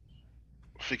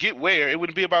 Forget where, it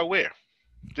wouldn't be about where.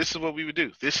 This is what we would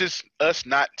do. This is us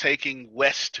not taking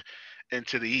west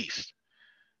into the east.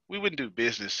 We wouldn't do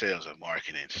business, sales, or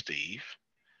marketing, Steve.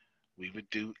 We would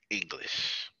do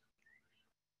English.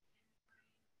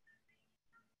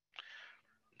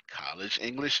 College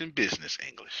English and business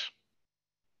English.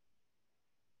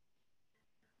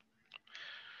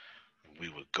 We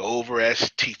would go over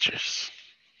as teachers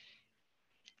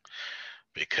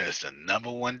because the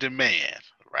number one demand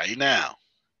right now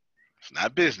is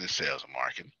not business, sales, or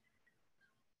marketing.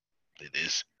 It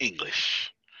is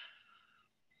English.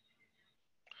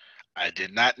 I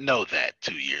did not know that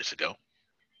 2 years ago.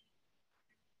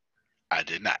 I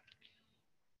did not.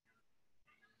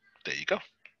 There you go.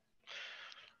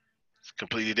 It's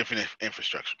completely different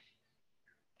infrastructure.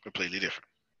 Completely different.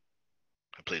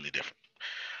 Completely different.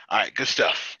 All right, good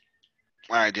stuff.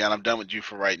 All right, Dan, I'm done with you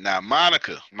for right now.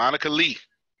 Monica Lee.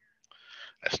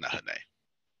 That's not her name.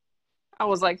 I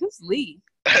was like, who's Lee?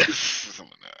 Just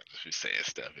just be saying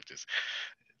stuff.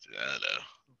 I don't know.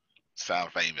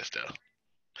 Sound famous though.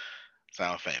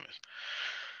 Sound famous.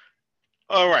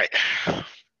 All right.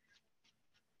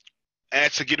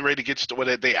 Ads are getting ready to get started.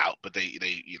 Well, they out, but they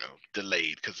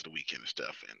delayed because of the weekend and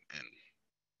stuff and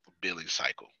billing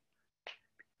cycle.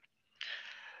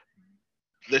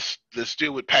 Let's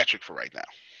deal with Patrick for right now.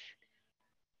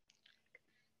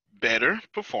 Better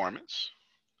performance,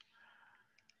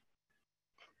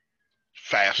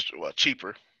 faster, well,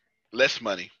 cheaper, less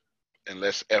money, and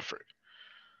less effort.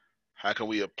 How can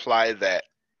we apply that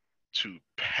to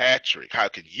Patrick? How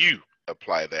can you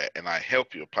apply that? And I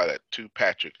help you apply that to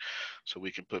Patrick so we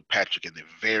can put Patrick in the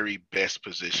very best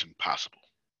position possible.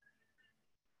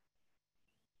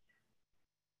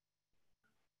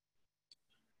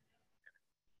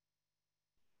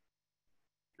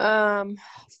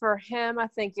 For him, I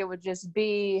think it would just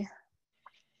be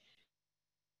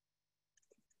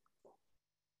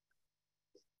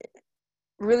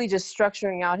really just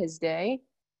structuring out his day,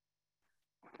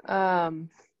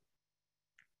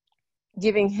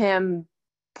 giving him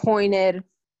pointed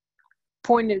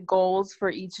goals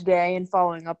for each day and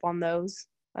following up on those,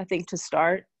 I think, to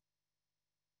start,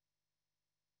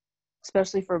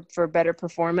 especially for better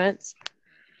performance.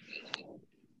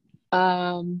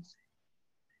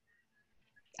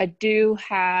 I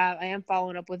am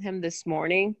following up with him this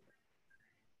morning.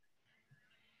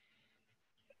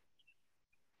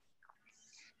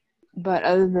 But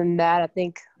other than that, I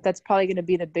think that's probably going to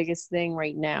be the biggest thing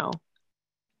right now,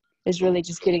 is really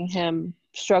just getting him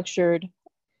structured,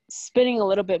 spending a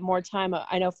little bit more time.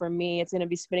 I know for me, it's going to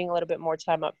be spending a little bit more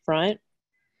time up front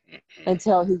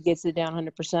until he gets it down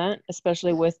 100%,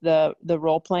 especially with the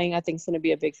role playing. I think it's going to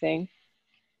be a big thing.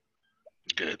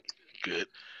 Good.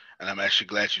 And I'm actually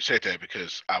glad you said that,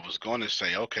 because I was going to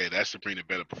say, okay, that's to bring a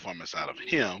better performance out of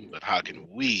him, but how can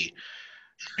we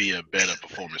be a better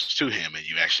performance to him? And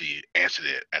you actually answered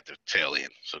it at the tail end.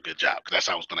 So good job. Because that's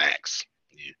what I was going to ask.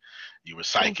 You were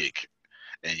psychic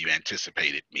and you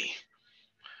anticipated me.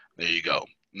 There you go.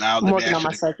 Now I'm working on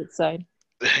my psychic side.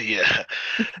 Yeah.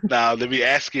 Now let me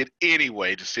ask it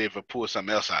anyway to see if I pull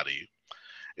something else out of you.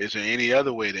 Is there any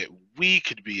other way that we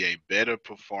could be a better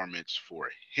performance for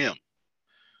him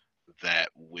that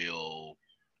will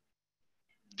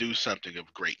do something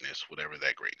of greatness, whatever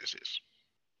that greatness is?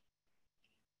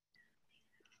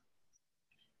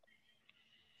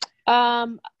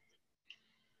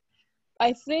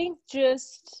 I think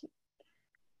just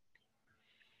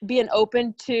being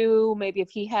open to maybe if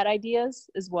he had ideas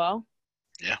as well.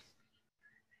 Yeah.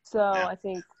 So yeah. I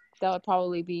think that would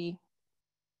probably be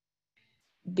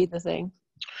the thing.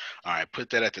 All right, put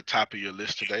that at the top of your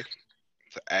list today,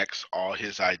 to ask all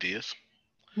his ideas.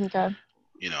 Okay.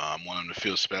 I want him to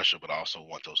feel special, but I also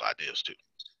want those ideas too.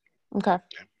 Okay.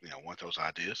 Want those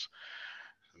ideas.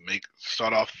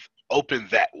 Start off open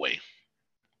that way,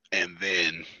 and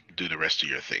then do the rest of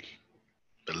your thing.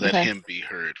 But let him be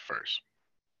heard first.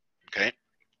 Okay?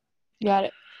 Got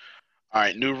it. All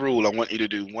right, new rule. I want you to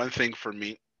do one thing for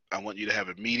me. I want you to have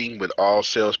a meeting with all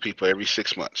salespeople every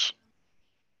 6 months.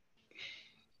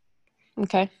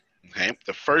 Okay. Okay.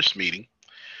 The first meeting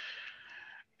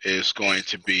is going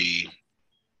to be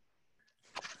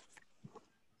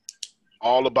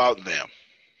all about them.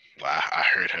 Well, I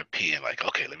heard her pen like,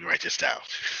 okay, let me write this down.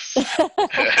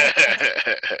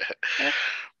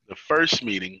 The first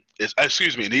meeting is,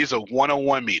 these are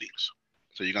one-on-one meetings.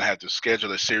 So you're going to have to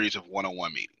schedule a series of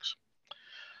one-on-one meetings.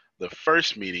 The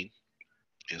first meeting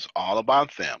is all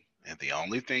about them. And the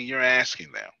only thing you're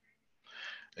asking them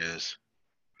is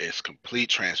complete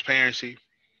transparency.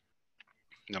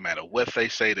 No matter what they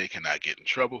say, they cannot get in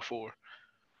trouble for.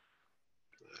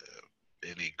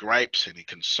 Any gripes, any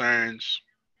concerns.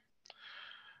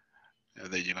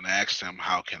 And then you're going to ask them,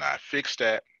 how can I fix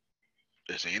that?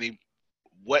 Is there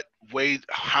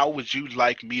how would you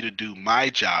like me to do my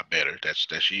job better?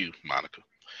 That's you, Monica.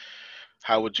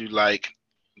 How would you like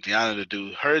Deanna to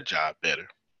do her job better?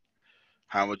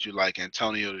 How would you like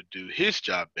Antonio to do his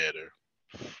job better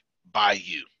by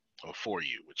you or for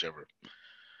you, whichever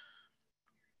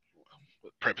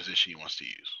preposition he wants to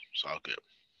use. It's all good.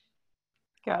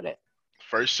 Got it.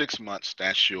 First 6 months,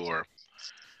 that's your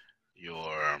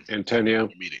Antonio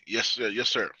meeting. Yes, sir. Yes,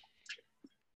 sir.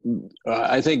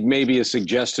 I think maybe a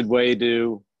suggested way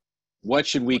to, what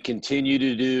should we continue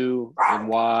to do and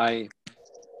why?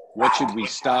 What should we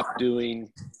stop doing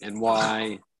and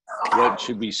why? What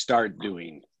should we start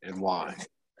doing and why?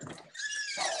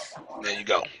 There you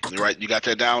go. You're right. You got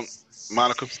that down,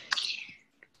 Monica?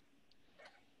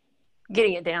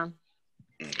 Getting it down.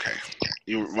 Okay.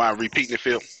 You mind repeating it,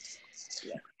 Phil?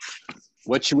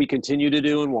 What should we continue to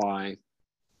do and why?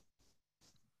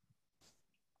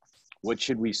 What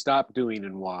should we stop doing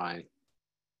and why?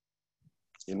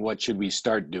 And what should we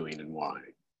start doing and why?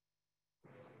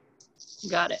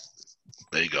 Got it.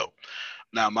 There you go.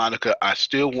 Now, Monica, I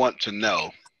still want to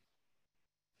know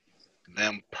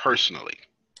them personally.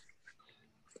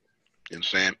 You know what I'm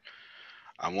saying?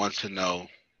 I want to know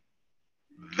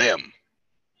them.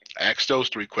 Ask those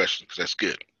 3 questions because that's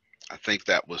good. I think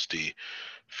that was the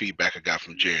feedback I got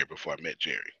from Jerry before I met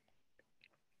Jerry.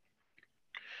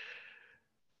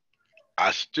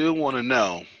 I still want to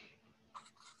know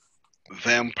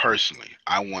them personally.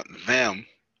 I want them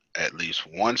at least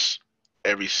once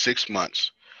every 6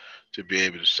 months to be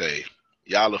able to say,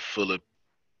 y'all are full of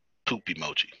poop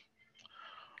emoji.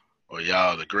 Or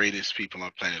y'all are the greatest people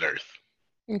on planet Earth.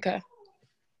 Okay.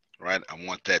 Right? I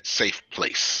want that safe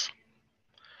place.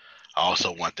 I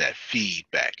also want that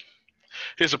feedback.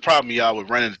 Here's the problem, y'all, with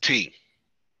running a team.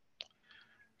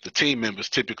 The team members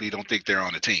typically don't think they're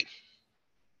on a team.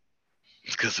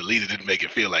 Because the leader didn't make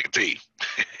it feel like a team.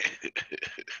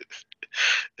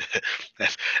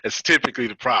 that's typically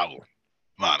the problem,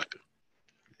 Monica.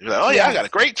 You're like, oh yeah, I got a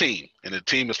great team. And the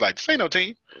team is like, this ain't no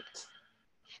team.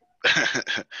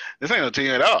 This ain't no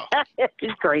team at all.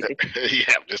 It's crazy.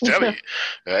 Yeah, I'm just telling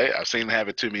you. Right? I've seen them have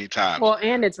it too many times. Well,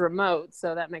 and it's remote,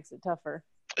 so that makes it tougher.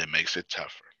 It makes it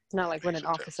tougher. It's not like we're in an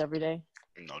office every day.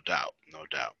 No doubt. No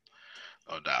doubt.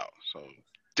 No doubt. So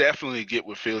definitely get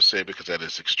what Phil said because that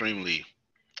is extremely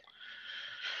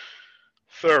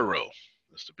thorough.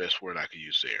 That's the best word I could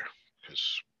use there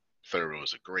because thorough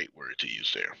is a great word to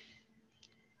use there.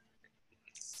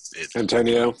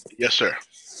 Antonio? Yes, sir.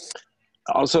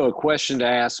 Also, a question to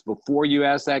ask before you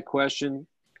ask that question.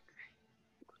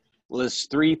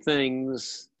 List 3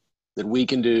 things that we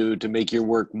can do to make your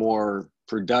work more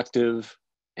productive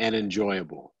and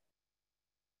enjoyable.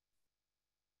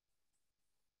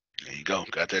 There you go.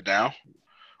 Got that down?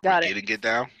 Got it. Get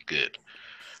down? Good.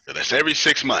 So that's every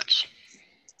 6 months.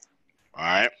 All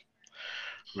right?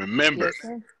 Remember,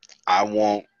 Yes, I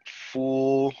want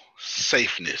full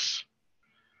safeness.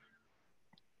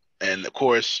 And, of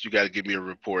course, you got to give me a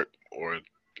report or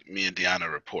me and Deanna a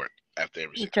report after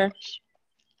every 6 months.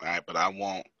 All right? But I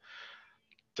want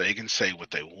they can say what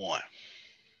they want.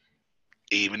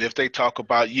 Even if they talk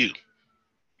about you.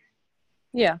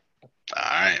 Yeah. All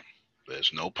right.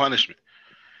 There's no punishment.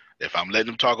 If I'm letting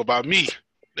them talk about me,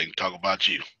 they can talk about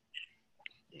you.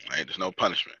 All right? There's no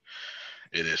punishment.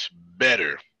 It is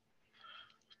better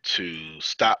to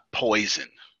stop poison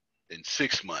in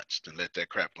 6 months than let that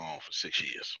crap go on for 6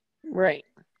 years. Right.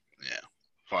 Yeah.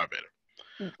 Far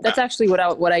better. That's actually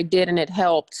what I did, and it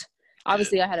helped.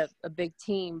 Obviously, I had a big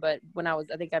team, but when I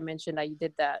think I mentioned I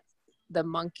did the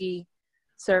monkey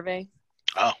survey.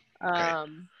 Oh,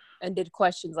 okay. And did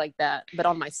questions like that, but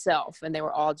on myself, and they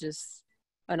were all just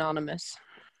anonymous.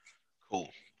 Cool.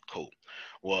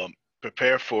 Well,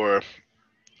 prepare for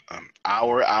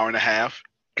hour and a half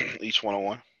each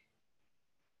one-on-one.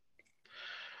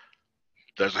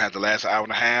 Doesn't have to last an hour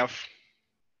and a half.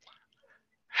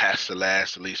 Has to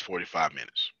last at least 45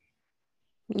 minutes.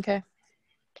 Okay.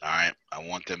 All right. I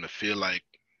want them to feel like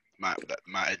my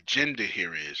agenda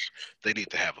here is they need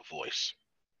to have a voice.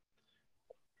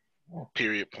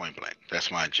 Period, point blank.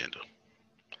 That's my agenda.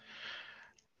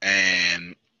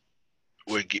 And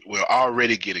we're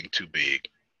already getting too big.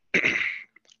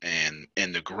 And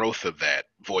in the growth of that,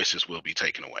 voices will be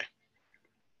taken away.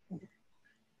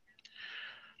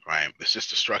 Right? It's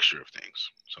just the structure of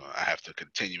things. So I have to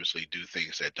continuously do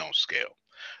things that don't scale.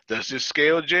 Does this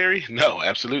scale, Jerry? No,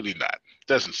 absolutely not. It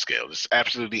doesn't scale. It's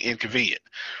absolutely inconvenient.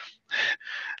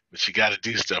 But you got to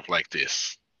do stuff like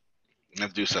this. You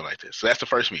have to do stuff like this. So that's the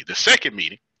first meeting. The second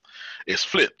meeting is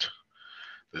flipped.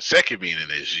 The second meeting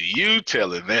is you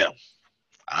telling them,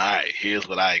 all right, here's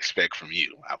what I expect from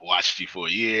you. I've watched you for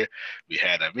a year. We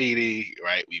had a meeting,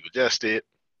 right? We've adjusted.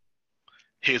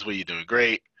 Here's where you're doing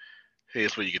great.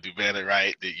 Here's where you can do better,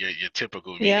 right? Your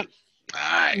typical meeting. Yep.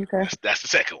 All right. Okay. That's the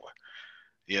second one.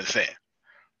 You understand?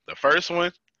 The first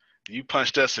one, you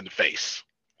punched us in the face.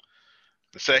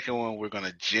 The second one, we're going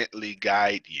to gently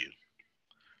guide you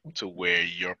to where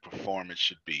your performance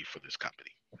should be for this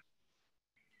company.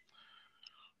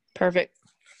 Perfect.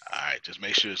 All right. Just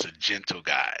make sure it's a gentle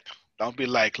guide. Don't be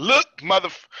like, look,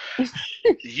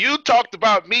 you talked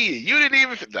about me. You didn't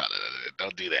even. No,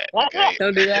 don't do that. Okay?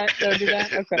 Don't do that. Don't do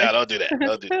that. Okay. No, don't do that.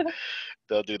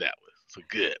 Don't do that one. So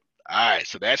good. All right.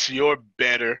 So that's your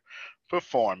better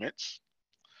performance.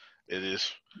 It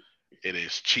is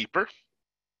cheaper.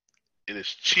 It is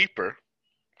cheaper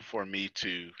for me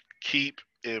to keep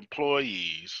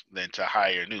employees than to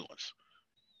hire new ones.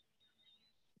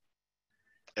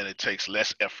 And it takes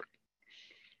less effort.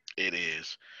 It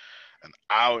is An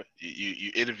hour,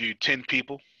 you interview 10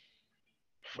 people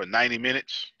for 90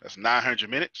 minutes. That's 900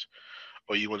 minutes.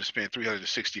 Or you want to spend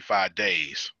 365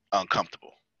 days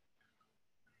uncomfortable.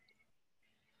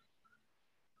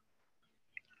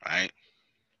 Right?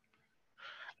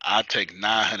 I'll take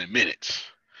 900 minutes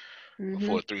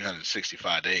before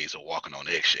 365 days of walking on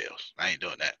eggshells. I ain't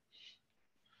doing that.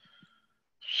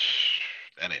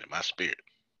 That ain't in my spirit.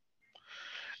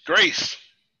 Grace,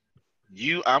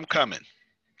 I'm coming.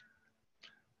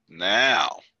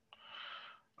 Now,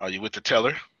 are you with the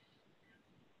teller?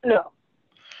 No.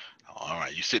 All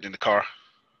right, you sitting in the car?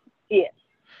 Yes.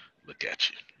 Look at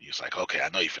you. You're like, okay, I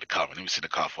know you finna call me. Let me sit in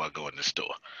the car before I go in this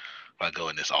store. If I go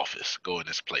in this office, go in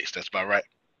this place. That's about right?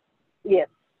 Yes.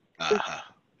 Uh-huh.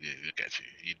 Yeah, look at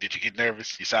you. Did you get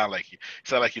nervous? You sound like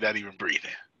you're not even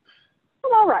breathing.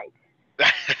 I'm all right.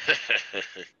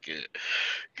 Good.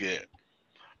 Good.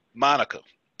 Monica,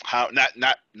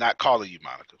 not calling you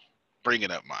Monica,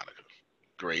 bringing up Monica.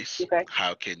 Grace, okay.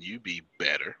 How can you be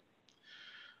better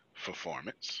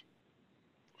performance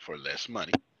for less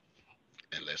money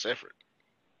and less effort?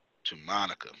 To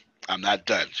Monica, I'm not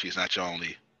done. She's not your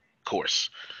only course.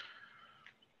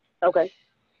 Okay.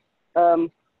 I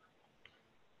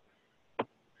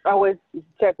always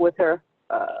check with her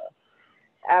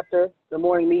after the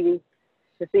morning meeting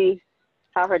to see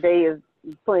how her day is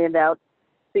planned out,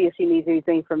 see if she needs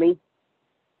anything from me.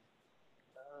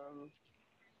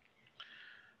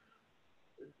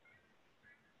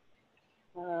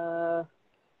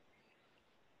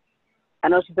 I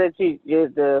know she said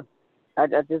I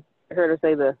just heard her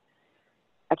say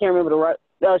I can't remember the right.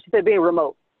 No, she said being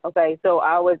remote. Okay, so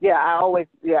I always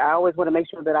want to make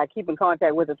sure that I keep in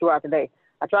contact with her throughout the day.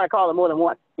 I try to call her more than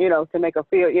once, to make her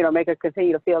feel, make her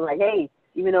continue to feel like, hey,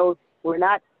 even though we're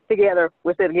not together,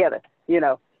 we're still together,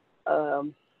 You're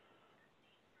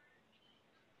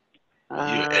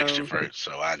an extrovert,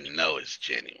 so I know it's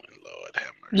genuine. Lord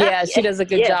have mercy. Yeah, she does a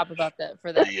good job about that.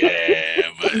 For that.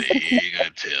 Yeah, but you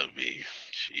gotta tell me,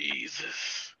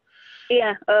 Jesus.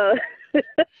 Yeah.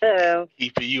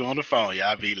 Keeping you on the phone,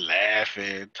 y'all be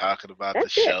laughing, talking about the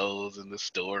shows and the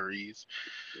stories.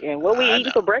 And what we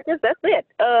eating for breakfast? That's it.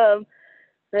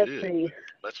 Let's Good. see.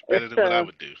 Much better than what I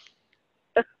would do.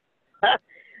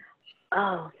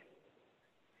 Oh.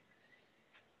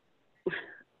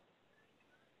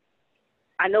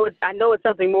 I know it's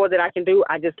something more that I can do.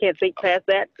 I just can't think past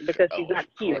that because she's not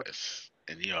here. Of course.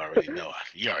 And you already know.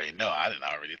 I didn't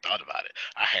already thought about it.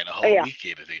 I had a whole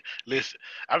weekend to think. Listen,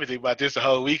 I've been thinking about this the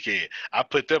whole weekend. I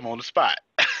put them on the spot.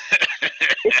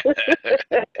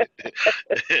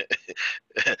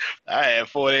 I had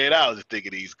 48 hours to think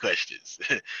of these questions.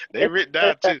 They written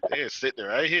down too. They're sitting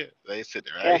right here. They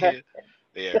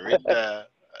are written down.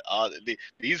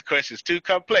 These questions too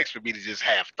complex for me to just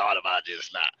have thought about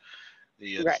just now.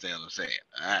 You understand what I'm saying?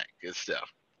 All right, good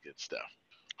stuff. Good stuff.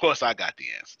 Of course, I got the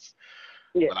answers,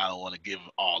 but I don't want to give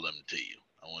all of them to you.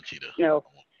 I want you to. No.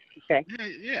 Okay.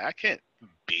 Yeah, I can't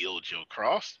build your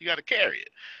cross. You got to carry it.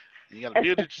 You got to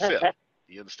build it yourself.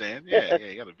 You understand? Yeah,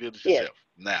 you got to build it yourself.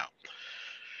 Now,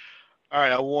 all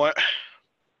right, I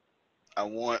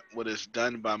want what is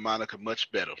done by Monica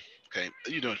much better. Okay,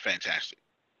 you're doing fantastic.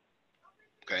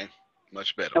 Okay,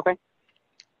 much better. Okay.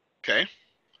 Okay.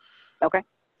 Okay.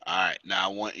 All right, now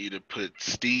I want you to put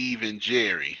Steve and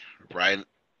Jerry right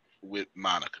with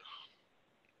Monica.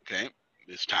 Okay,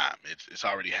 it's time. It's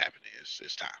already happening.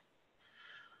 It's time.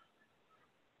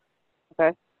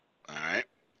 Okay. All right,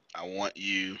 I want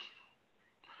you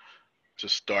to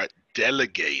start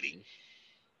delegating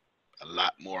a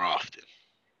lot more often.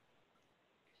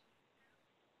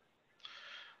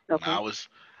 Okay.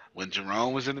 When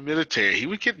Jerome was in the military, he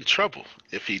would get in trouble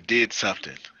if he did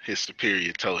something his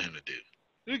superior told him to do.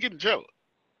 He would get in trouble.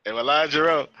 Am I lying,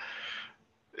 Jerome?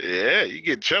 Yeah, you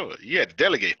get in trouble. You had to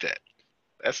delegate that.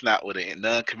 That's not what a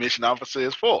non-commissioned officer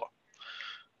is for.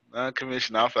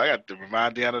 Non-commissioned officer, I got to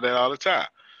remind Deanna of that all the time.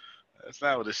 That's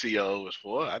not what the COO is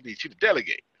for. I need you to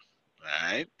delegate.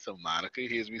 All right? So Monica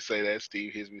hears me say that.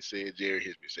 Steve hears me say it. Jerry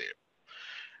hears me say it.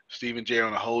 Steve and Jerry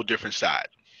on a whole different side.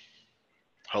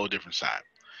 Whole different side.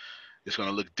 It's going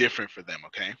to look different for them,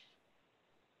 okay?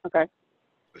 Okay.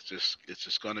 It's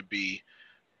just going to be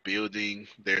building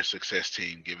their success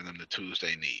team, giving them the tools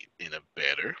they need in a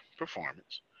better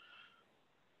performance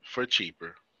for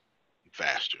cheaper,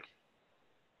 faster.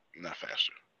 Not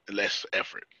faster, less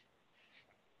effort.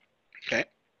 Okay?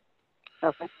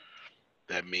 Okay.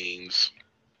 That means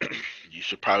you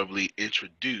should probably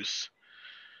introduce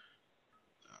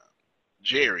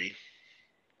Jerry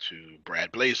to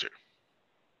Brad Blazer.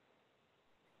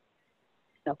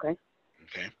 Okay.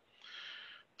 Okay.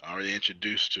 Already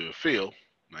introduced to Phil.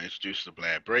 I introduced the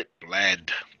Brad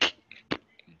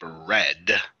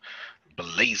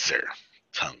Blazer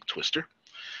tongue twister.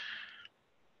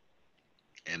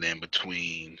 And then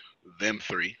between them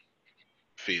three,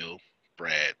 Phil,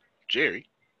 Brad, Jerry.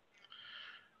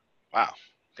 Wow,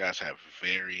 guys have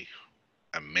very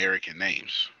American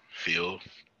names. Phil,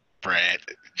 Brad,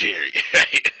 Jerry.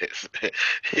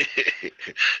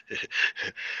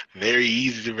 Very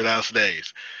easy to pronounce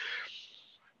names.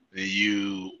 Then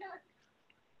you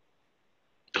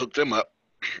hook them up,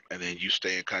 and then you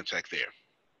stay in contact there.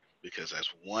 Because as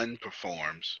one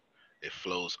performs, it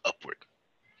flows upward.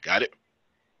 Got it?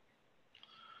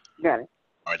 Got it.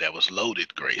 All right, that was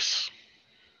loaded, Grace.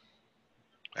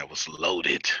 That was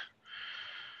loaded.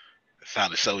 It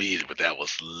sounded so easy, but that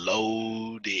was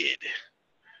loaded.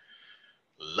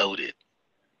 Loaded.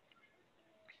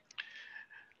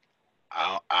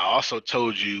 I also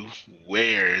told you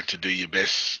where to do your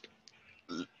best.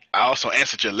 I also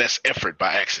answered your less effort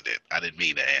by accident. I didn't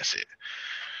mean to answer it,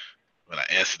 but I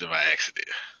answered it by accident.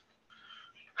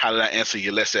 How did I answer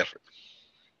your less effort?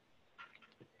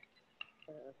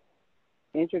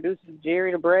 Introduces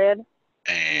Jerry to Brad.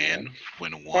 And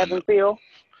when one have him feel.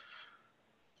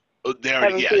 There,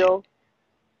 have him yeah. feel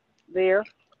there.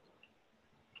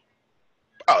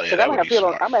 Oh yeah, that would be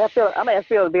smart. I may have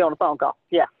Phil to be on the phone call.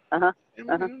 Yeah. That's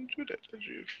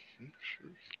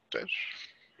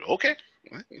okay.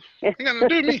 Ain't got nothing to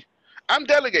do with me. I'm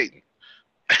delegating.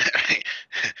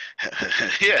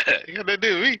 Yeah, ain't got nothing to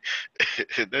do with me.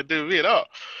 Nothing to do with me at all.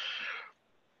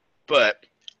 But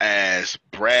as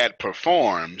Brad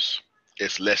performs,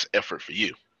 it's less effort for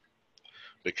you.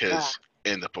 Because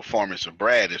in the performance of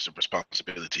Brad, it's the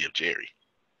responsibility of Jerry.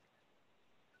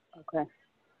 Okay.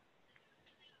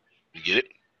 You get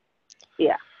it?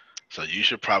 Yeah. So you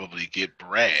should probably get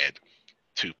Brad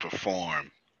to perform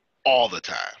all the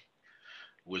time,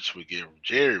 which would give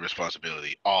Jerry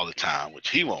responsibility all the time, which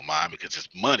he won't mind because it's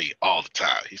money all the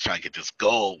time. He's trying to get this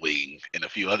gold wing and a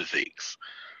few other things.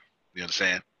 You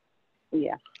understand?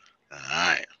 Yeah. All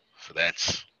right. So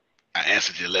I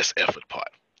answered your less effort part.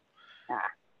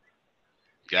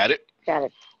 Got it?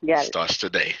 Got it. Starts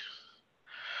today.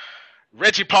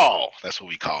 Reggie Paul. That's what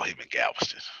we call him in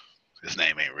Galveston. His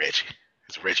name ain't Reggie.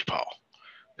 It's Reggie Paul.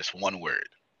 It's one word.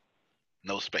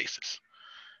 No spaces.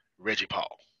 Reggie Paul.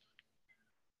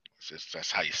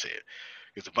 That's how you say it.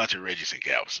 There's a bunch of Reggies in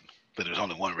Galveston, but there's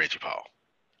only one Reggie Paul.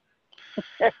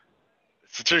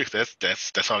 It's the truth.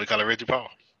 That's how we call it, Reggie Paul.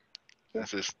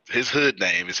 That's his hood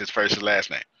name is his first and last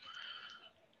name.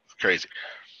 It's crazy.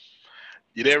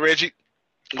 You there, Reggie?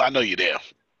 Well, I know you're there.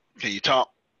 Can you talk?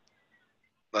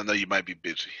 I know you might be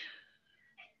busy.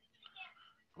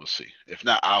 We'll see. If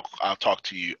not, I'll talk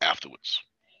to you afterwards.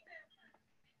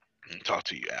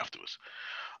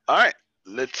 All right,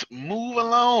 let's move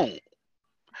along.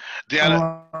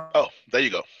 Deanna, oh, there you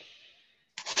go.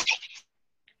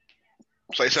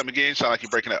 Say something again. Sound like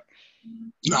you're breaking up.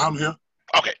 No, I'm here.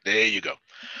 Okay, there you go.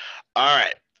 All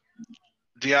right,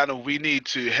 Deanna, we need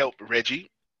to help Reggie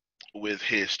with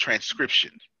his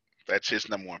transcription. That's his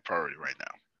number one priority right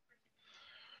now.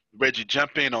 Reggie,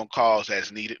 jump in on calls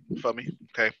as needed for me,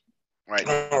 okay? Right.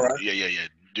 All right. Yeah.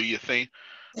 Do your thing.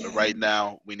 But right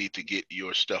now, we need to get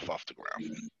your stuff off the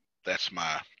ground. That's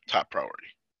my top priority.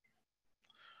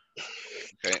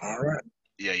 Okay. All right.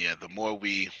 Yeah. The more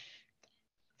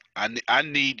I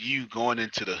need you going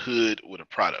into the hood with a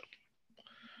product.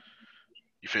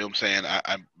 You feel what I'm saying?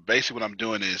 I'm basically what I'm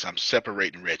doing is I'm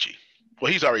separating Reggie.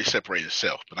 Well, he's already separated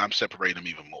himself, but I'm separating him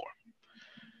even more.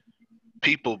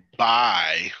 People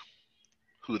buy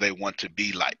who they want to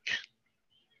be like.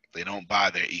 They don't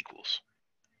buy their equals.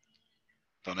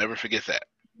 Don't ever forget that.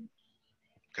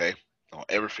 Okay? Don't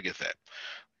ever forget that.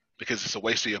 Because it's a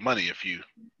waste of your money if you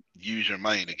use your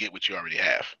money to get what you already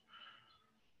have.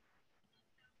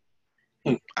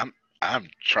 I'm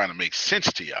trying to make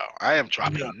sense to y'all. I am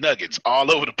dropping nuggets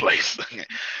all over the place.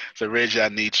 So Reggie, I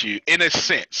need you, in a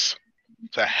sense,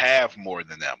 to have more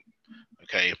than them.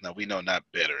 Okay? Now we know not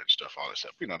better and stuff, all this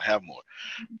stuff. We don't have more.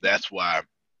 That's why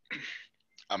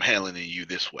I'm handling you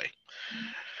this way.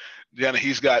 Deanna,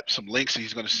 he's got some links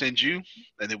he's going to send you,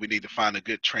 and then we need to find a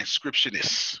good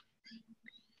transcriptionist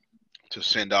to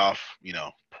send off,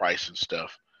 price and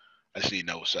stuff. I just need to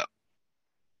know what's up.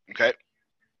 Okay?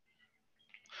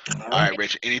 All right,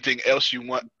 Reggie. Anything else you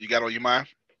got on your mind?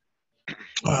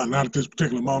 Not at this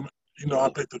particular moment.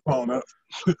 I'll pick the phone up.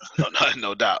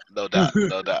 No doubt.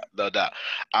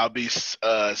 I'll be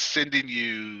sending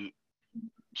you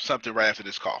something right after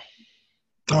this call.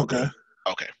 Okay.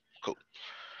 Okay, cool.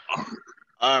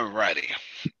 All righty.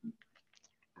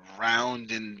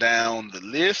 Rounding down the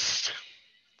list.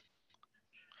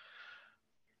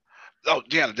 Oh,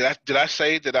 Deanna, did I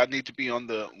say that I need to be on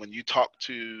the when you talk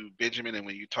to Benjamin and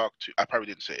when you talk to I probably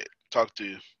didn't say it. Talk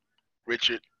to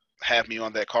Richard, have me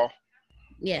on that call?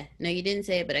 Yeah, no, you didn't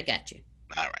say it, but I got you.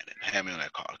 All right, then have me on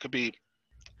that call. It could be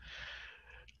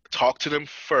talk to them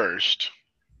first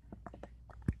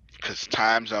because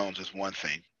time zones is one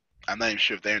thing. I'm not even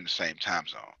sure if they're in the same time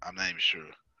zone. I'm not even sure.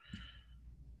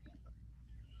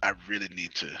 I really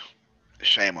need to.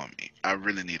 Shame on me. I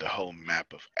really need a whole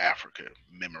map of Africa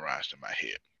memorized in my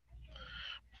head.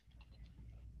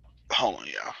 Hold on,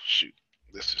 y'all. Shoot,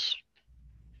 this is.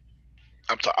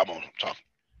 I'm talking.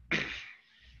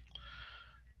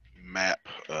 Map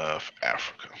of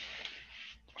Africa.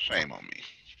 Shame on me.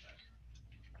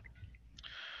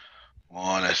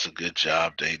 Oh, that's a good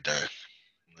job they done.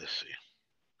 Let's see.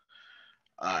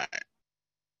 All right.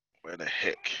 Where the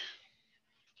heck?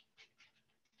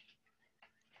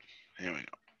 Here we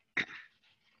go.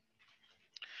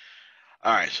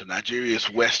 All right. So Nigeria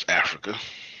is West Africa.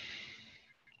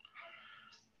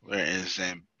 Where is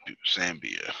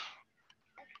Zambia?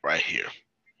 Right here.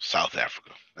 South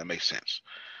Africa. That makes sense.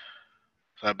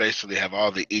 So I basically have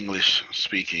all the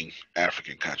English-speaking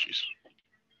African countries.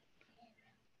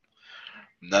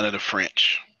 None of the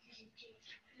French.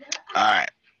 All right.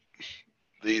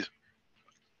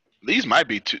 These might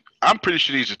be two. I'm pretty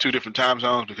sure these are two different time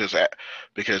zones because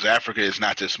Africa is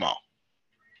not this small.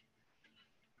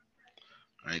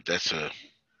 Right? That's a.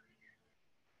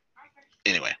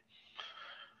 Anyway,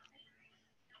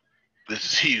 this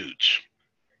is huge.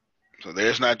 So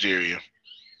there's Nigeria.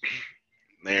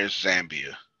 There's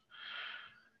Zambia.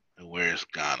 And where's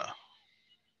Ghana?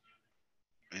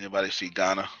 Anybody see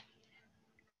Ghana?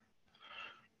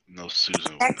 No,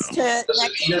 Susan would know.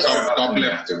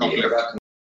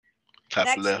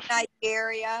 Top left.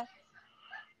 Nigeria.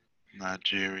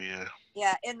 Nigeria.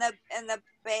 Yeah, in the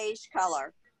beige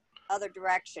color. Other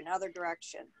direction.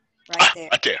 Right there.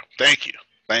 Right there. Thank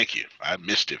you. I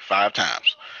missed it 5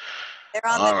 times. They're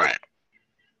on all right.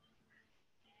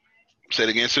 Say it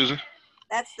again, Susan.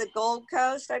 That's the Gold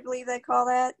Coast, I believe they call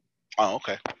that. Oh,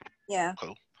 okay. Yeah.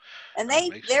 Cool. And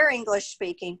they're English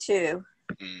speaking too.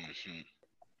 Mm-hmm.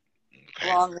 Okay.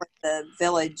 Along with the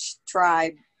village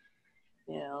tribe,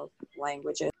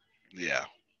 languages. Yeah.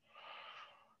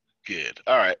 Good.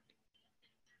 All right.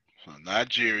 So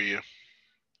Nigeria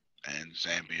and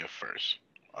Zambia first.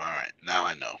 All right. Now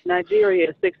I know. Nigeria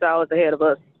is 6 hours ahead of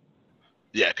us.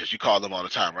 Yeah, because you call them all the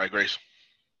time, right, Grace?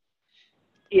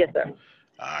 Yes, sir.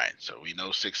 All right. So we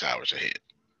know 6 hours ahead.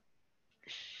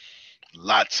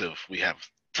 We have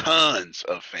tons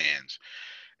of fans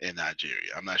in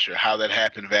Nigeria. I'm not sure how that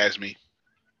happened, Vasmi,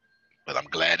 but I'm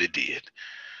glad it did.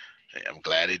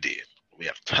 We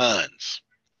have tons.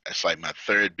 That's like my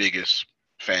 3rd biggest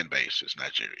fan base is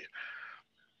Nigeria.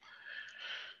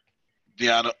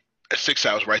 Deanna, at 6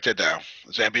 hours, write that down.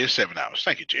 Zambia is 7 hours.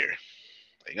 Thank you, Jerry.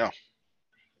 There you go.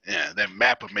 Yeah, that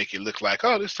map would make it look like,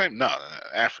 oh, this time. No,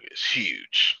 Africa is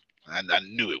huge. I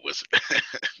knew it was.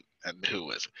 I knew it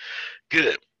was.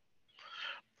 Good.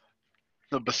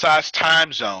 So besides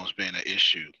time zones being an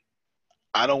issue,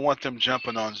 I don't want them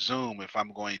jumping on Zoom if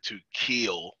I'm going to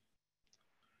kill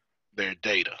their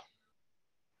data.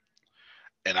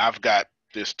 And I've got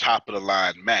this top of the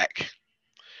line Mac.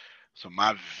 So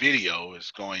my video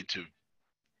is going to,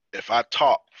 if I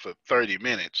talk for 30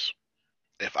 minutes,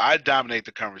 if I dominate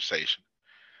the conversation,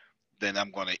 then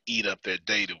I'm going to eat up their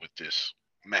data with this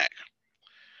Mac.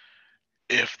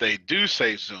 If they do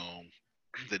say Zoom,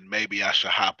 then maybe I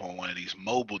should hop on one of these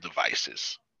mobile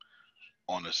devices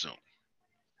on a Zoom.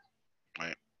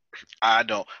 Right?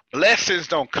 Blessings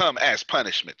don't come as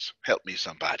punishments. Help me,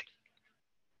 somebody.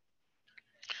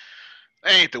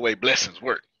 That ain't the way blessings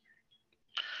work.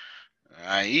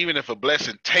 Even if a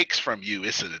blessing takes from you,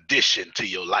 it's an addition to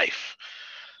your life.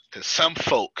 Because some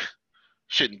folk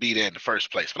shouldn't be there in the first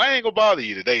place. But I ain't going to bother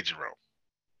you today, Jerome.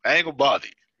 I ain't going to bother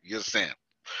you. You understand?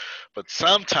 But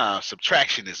sometimes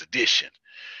subtraction is addition.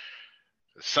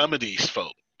 Some of these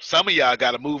folk, some of y'all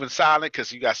got to move in silence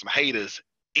because you got some haters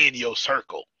in your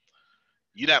circle.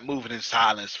 You're not moving in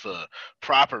silence for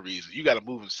proper reasons. You got to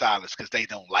move in silence because they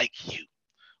don't like you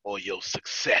or your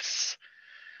success.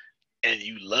 And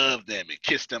you love them and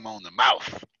kiss them on the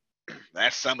mouth.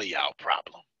 That's some of y'all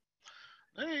problem.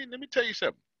 Hey, let me tell you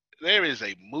something. There is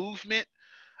a movement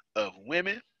of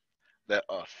women that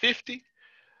are 50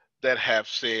 that have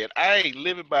said, I ain't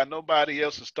living by nobody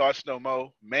else's starts no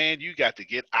more. Man, you got to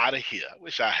get out of here. I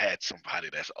wish I had somebody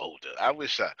that's older. I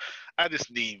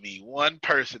just need me one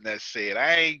person that said,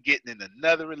 I ain't getting in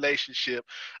another relationship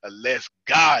unless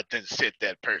God done set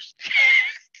that person.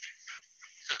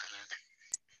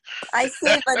 I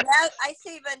see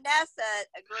Vanessa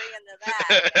agreeing to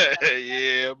that.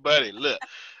 Yeah, buddy. Look,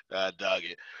 dog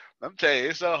it. I'm telling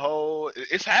you,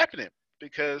 it's happening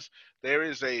because there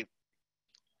is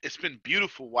it's been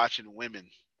beautiful watching women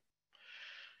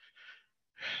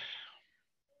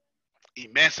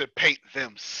emancipate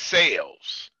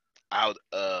themselves out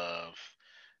of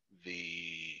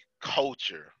the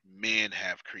culture men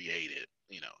have created.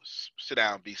 Sit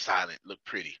down, be silent, look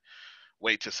pretty,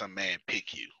 wait till some man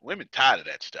pick you. Women tired of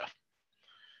that stuff.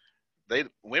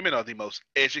 Women are the most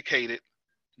educated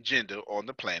gender on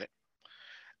the planet,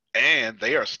 and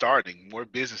they are starting more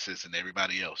businesses than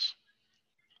everybody else.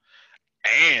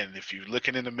 And if you're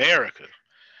looking in America,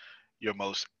 your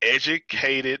most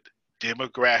educated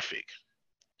demographic,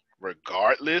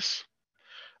 regardless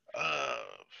of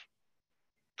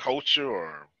culture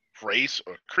or race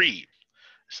or creed,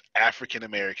 is African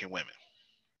American women.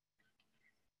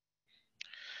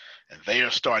 And they are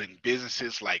starting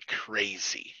businesses like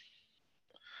crazy.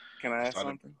 Can I ask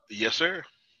something? Yes, sir.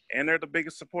 And they're the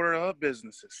biggest supporter of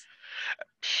businesses.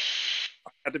 I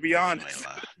have to be honest.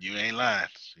 You ain't lying.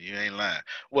 You ain't lying.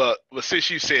 Well, since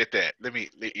you said that,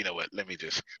 you know what? Let me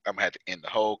just. I'm gonna have to end the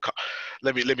whole.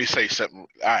 Let me say something.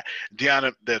 All right,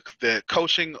 Deanna, the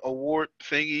coaching award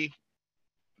thingy,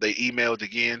 they emailed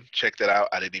again. Check that out.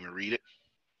 I didn't even read it.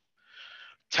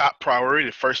 Top priority.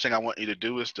 The first thing I want you to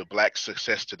do is the Black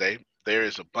Success Today.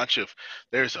 There's a bunch of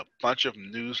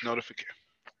news notifications.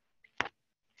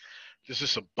 This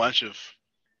is a bunch of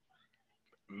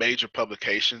major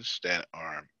publications that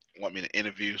want me to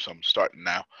interview, so I'm starting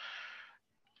now.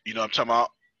 You know what I'm talking about?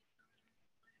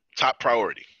 Top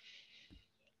priority.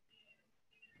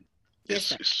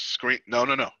 Yes, it's screen. No.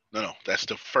 That's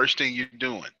the first thing you're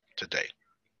doing today.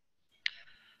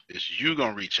 Is you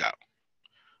gonna reach out.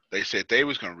 They said they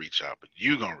was gonna reach out, but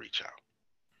you gonna reach out.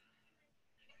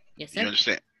 Yes, sir. You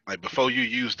understand? Like before you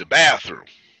use the bathroom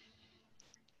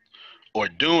or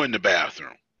doing the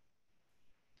bathroom.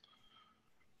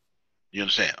 You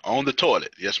understand? On the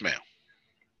toilet. Yes, ma'am.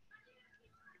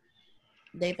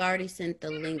 They've already sent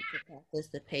the link to process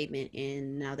the payment,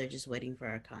 and now they're just waiting for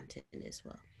our content as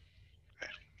well.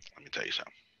 Okay. Let me tell you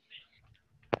something.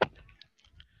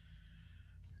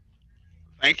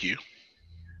 Thank you.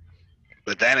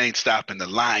 But that ain't stopping the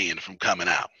lion from coming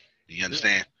out. You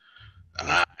understand?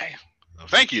 Yeah. All right. Well,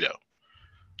 thank you, though.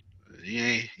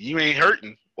 You ain't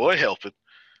hurting or helping.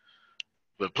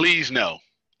 But please know,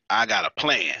 I got a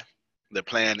plan. The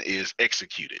plan is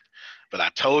executed. But I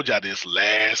told y'all this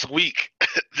last week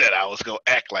that I was going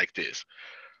to act like this.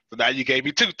 So now you gave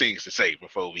me two things to say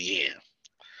before we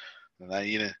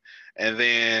end. And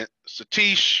then,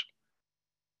 Satish,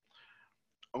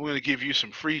 I'm going to give you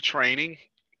some free training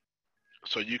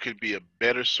so you can be a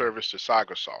better service to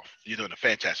Sagersoft. You're doing a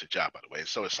fantastic job, by the way, and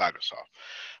so is Sagersoft.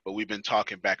 But we've been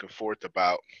talking back and forth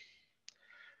about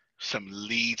some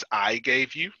leads I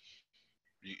gave you.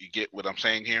 You get what I'm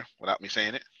saying here without me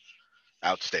saying it?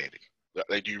 Outstanding.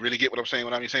 Like, do you really get what I'm saying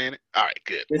without me saying it? All right,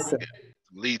 good. Yes, sir. Good.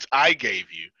 Some leads I gave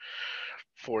you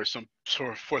for some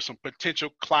potential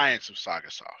clients of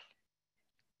Sagersoft.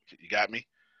 You got me?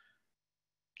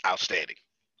 Outstanding.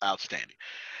 Outstanding.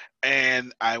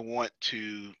 And I want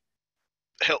to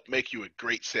help make you a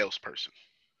great salesperson.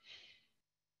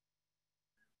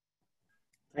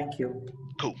 Thank you.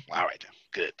 Cool. All right then.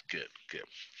 Good.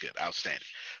 Outstanding.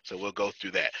 So we'll go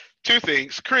through that. Two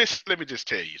things. Chris, let me just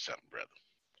tell you something, brother.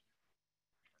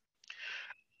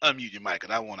 Unmute your mic,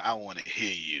 and I want to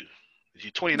hear you.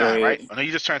 You're 29, right? I know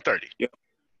you just turned 30. Yep.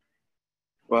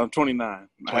 Well, I'm 29.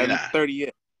 29. I haven't 30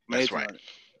 yet. That's right.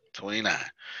 29.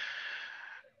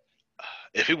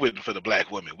 If it wasn't for the black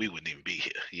women, we wouldn't even be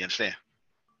here. You understand?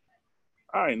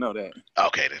 I already know that.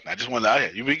 Okay, then. I just wanted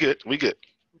to, you be good. We good.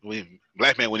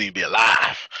 Black man wouldn't even be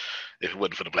alive if it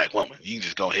wasn't for the black woman. You can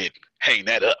just go ahead and hang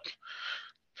that up.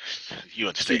 You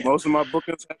understand? See, most of my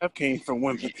bookings have came from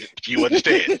women. You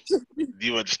understand?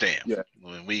 You understand? Yeah.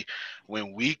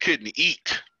 When we couldn't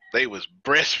eat, they was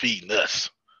breastfeeding us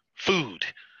food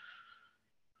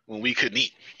when we couldn't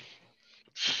eat.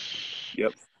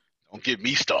 Yep. Don't get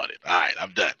me started. All right,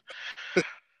 I'm done.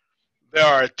 There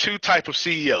are two types of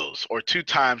CEOs, or two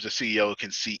times a CEO can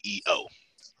CEO. All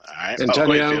right. Antonio,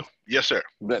 go ahead, Phil. Yes, sir.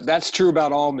 That's true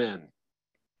about all men,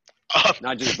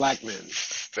 not just black men.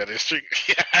 That is true.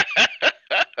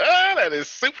 That is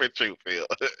super true, Phil.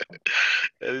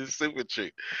 That is super true.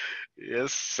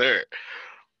 Yes, sir.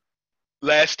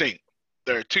 Last thing,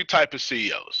 there are two types of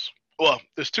CEOs. Well,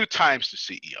 there's two times the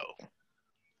CEO.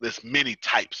 There's many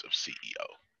types of CEO.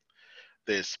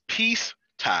 There's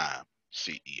peacetime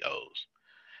CEOs,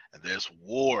 and there's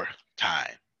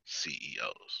wartime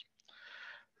CEOs.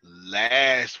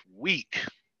 Last week,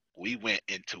 we went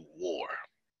into war.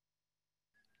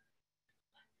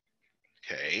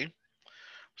 Okay.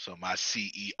 So my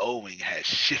CEOing has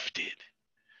shifted.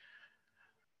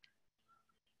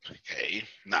 Okay.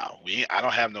 Now, I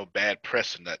don't have no bad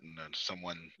press or nothing.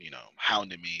 Someone,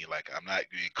 hounding me like I'm not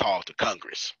being called to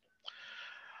Congress.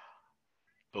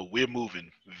 But we're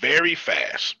moving very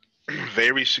fast,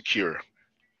 very secure,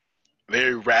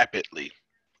 very rapidly.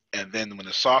 And then when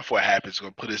the software happens, it's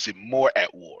going to put us more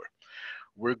at war.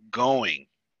 We're going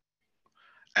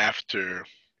after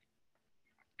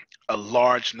a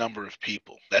large number of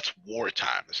people. That's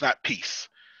wartime. It's not peace.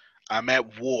 I'm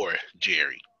at war,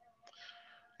 Jerry.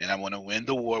 And I want to win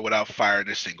the war without firing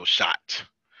a single shot.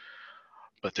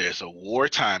 But there's a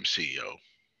wartime CEO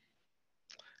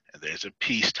and there's a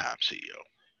peacetime CEO.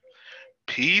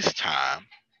 Peacetime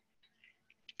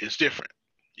is different.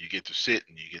 You get to sit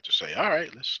and you get to say, all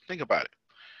right, let's think about it.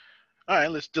 All right,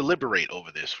 let's deliberate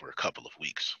over this for a couple of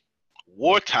weeks.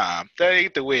 Wartime, that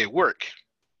ain't the way it works.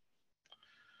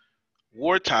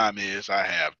 Wartime is I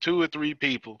have 2 or 3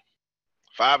 people,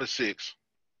 5 or 6,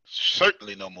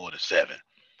 certainly no more than 7.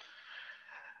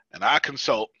 And I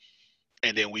consult,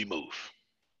 and then we move.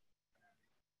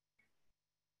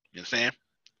 You understand?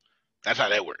 That's how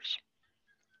that works.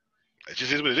 It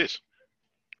just is what it is.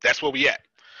 That's where we at.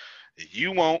 If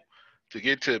you want to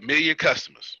get to 1 million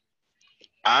customers,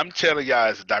 I'm telling y'all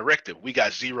as a directive, we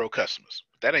got 0 customers.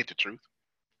 That ain't the truth.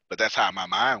 But that's how my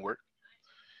mind works.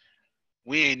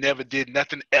 We ain't never did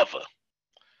nothing ever.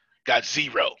 Got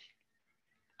 0.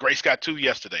 Grace got 2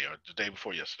 yesterday or the day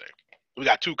before yesterday. We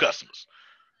got 2 customers.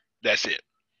 That's it.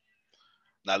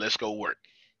 Now let's go work.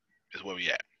 Is where we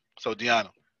at. So Deanna,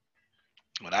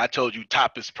 when I told you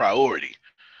top is priority,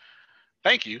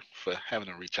 thank you for having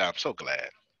to reach out. I'm so glad.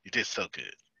 You did so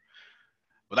good.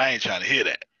 But I ain't trying to hear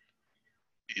that.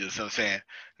 You know what I'm saying?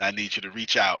 I need you to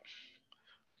reach out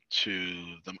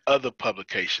to them other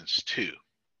publications too.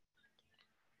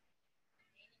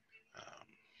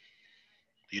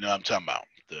 You know what I'm talking about.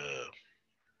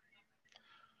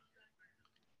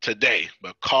 Today,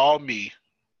 but call me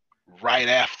right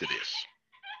after this.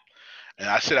 And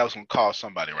I said I was gonna call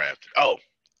somebody right after. Oh,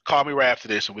 call me right after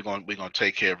this, and we're gonna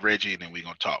take care of Reggie, and then we're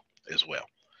gonna talk as well.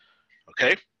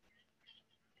 Okay?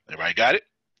 Everybody got it?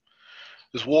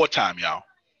 It's wartime, y'all.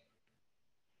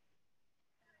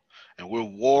 And we're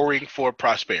warring for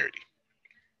prosperity.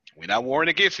 We're not warring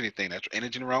against anything. That's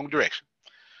energy in the wrong direction.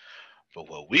 But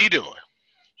what we doing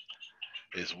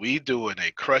is we doing a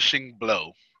crushing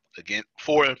blow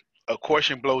a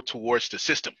crushing blow towards the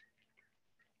system.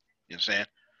 You understand?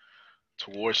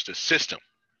 Towards the system.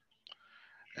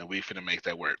 And we finna make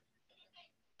that work.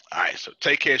 All right, so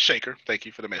take care, Shaker. Thank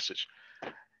you for the message.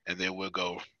 And then we'll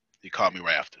go, you call me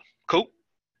right after. Cool?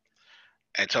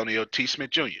 Antonio T. Smith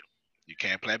Jr., you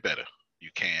can plan better. You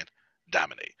can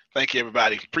dominate. Thank you,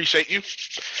 everybody. Appreciate you.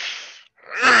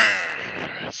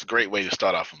 It's a great way to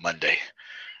start off a Monday.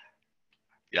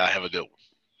 Y'all have a good one.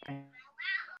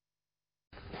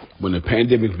 When the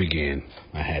pandemic began,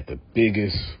 I had the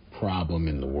biggest problem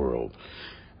in the world.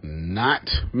 Not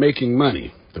making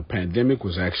money. The pandemic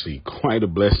was actually quite a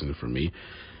blessing for me,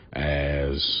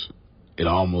 as it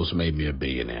almost made me a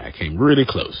billionaire. I came really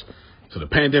close. So the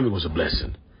pandemic was a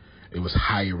blessing. It was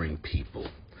hiring people.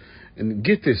 And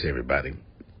get this, everybody.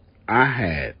 I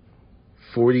had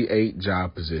 48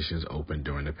 job positions open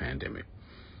during the pandemic.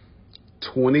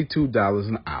 $22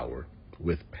 an hour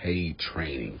with paid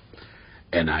training.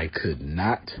 And I could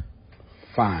not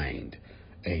find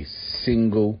a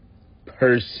single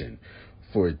person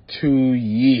for 2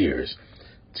 years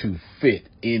to fit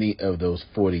any of those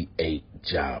 48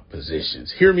 job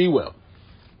positions. Hear me well.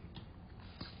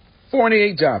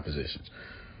 48 job positions,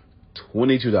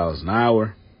 $22 an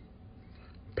hour,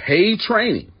 paid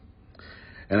training,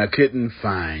 and I couldn't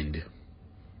find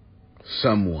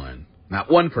someone, not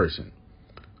one person,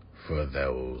 for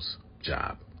those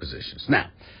job positions. Now,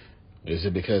 is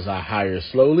it because I hire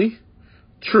slowly?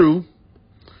 True.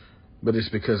 But it's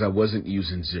because I wasn't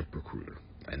using ZipRecruiter,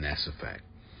 and that's a fact.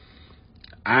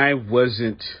 I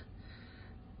wasn't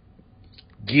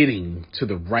getting to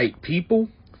the right people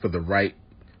for the right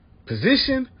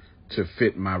position to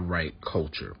fit my right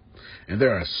culture. And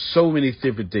there are so many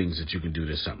different things that you can do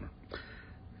this summer.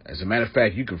 As a matter of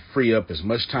fact, you can free up as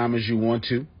much time as you want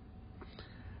to.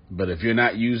 But if you're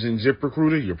not using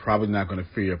ZipRecruiter, you're probably not going to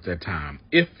free up that time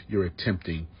if you're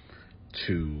attempting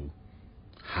to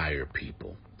hire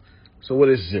people. So what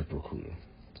is ZipRecruiter?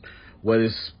 What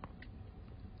is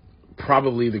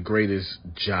probably the greatest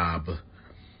job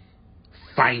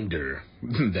finder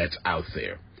that's out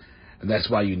there. And that's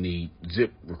why you need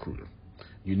ZipRecruiter.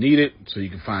 You need it so you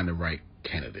can find the right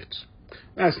candidates.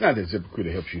 Now, it's not that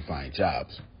ZipRecruiter helps you find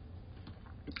jobs.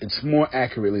 It's more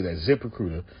accurately that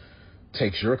ZipRecruiter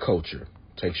takes your culture,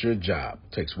 takes your job,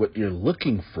 takes what you're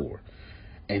looking for,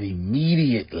 and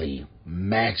immediately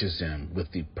matches them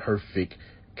with the perfect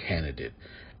candidate.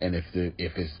 And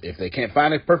if they can't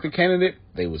find a perfect candidate,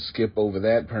 they will skip over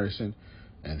that person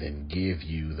and then give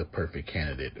you the perfect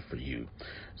candidate for you.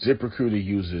 ZipRecruiter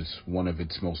uses one of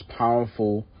its most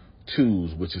powerful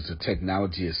tools, which is the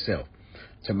technology itself,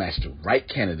 to match the right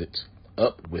candidates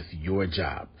up with your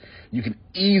job. You can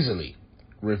easily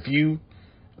review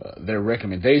their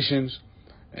recommendations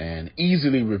and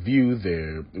easily review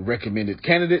their recommended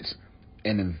candidates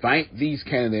and invite these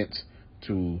candidates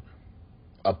to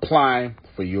apply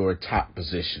for your top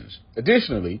positions.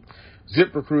 Additionally,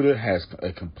 ZipRecruiter has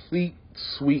a complete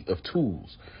suite of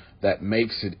tools that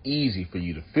makes it easy for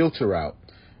you to filter out,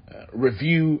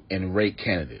 review, and rate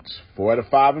candidates. 4 out of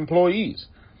 5 employees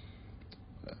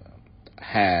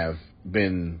have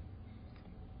been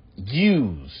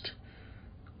used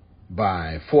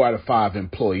by 4 out of 5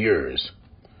 employers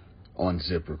on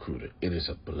ZipRecruiter. It is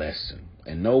a blessing.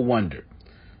 And no wonder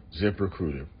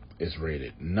ZipRecruiter is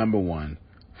rated #1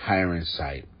 hiring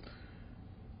site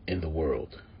in the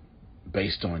world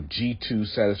based on G2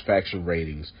 satisfaction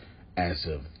ratings as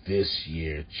of this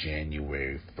year,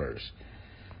 January 1st.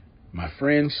 My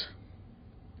friends,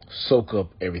 soak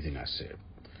up everything I said.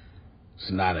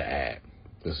 It's not an ad.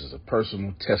 This is a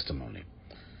personal testimony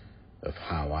of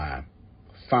how I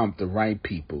found the right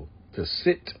people to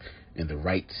sit in the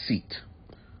right seat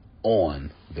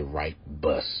on the right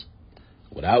bus.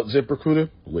 Without ZipRecruiter,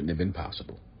 it wouldn't have been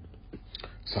possible.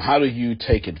 So how do you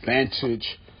take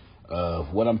advantage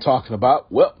of what I'm talking about?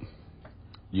 Well,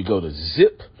 you go to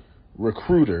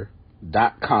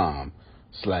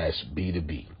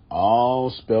ZipRecruiter.com/B2B. All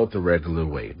spelled the regular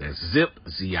way. That's Zip,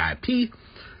 Z-I-P,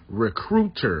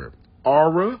 Recruiter,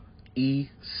 RECRUITER,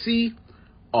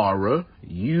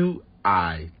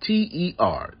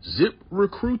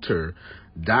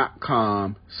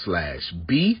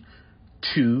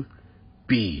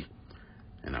 ZipRecruiter.com/B2B.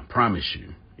 And I promise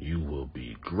you, you will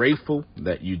be grateful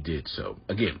that you did so.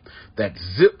 Again, that's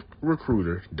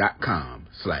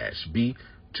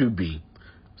ZipRecruiter.com/B2B.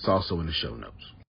 It's also in the show notes.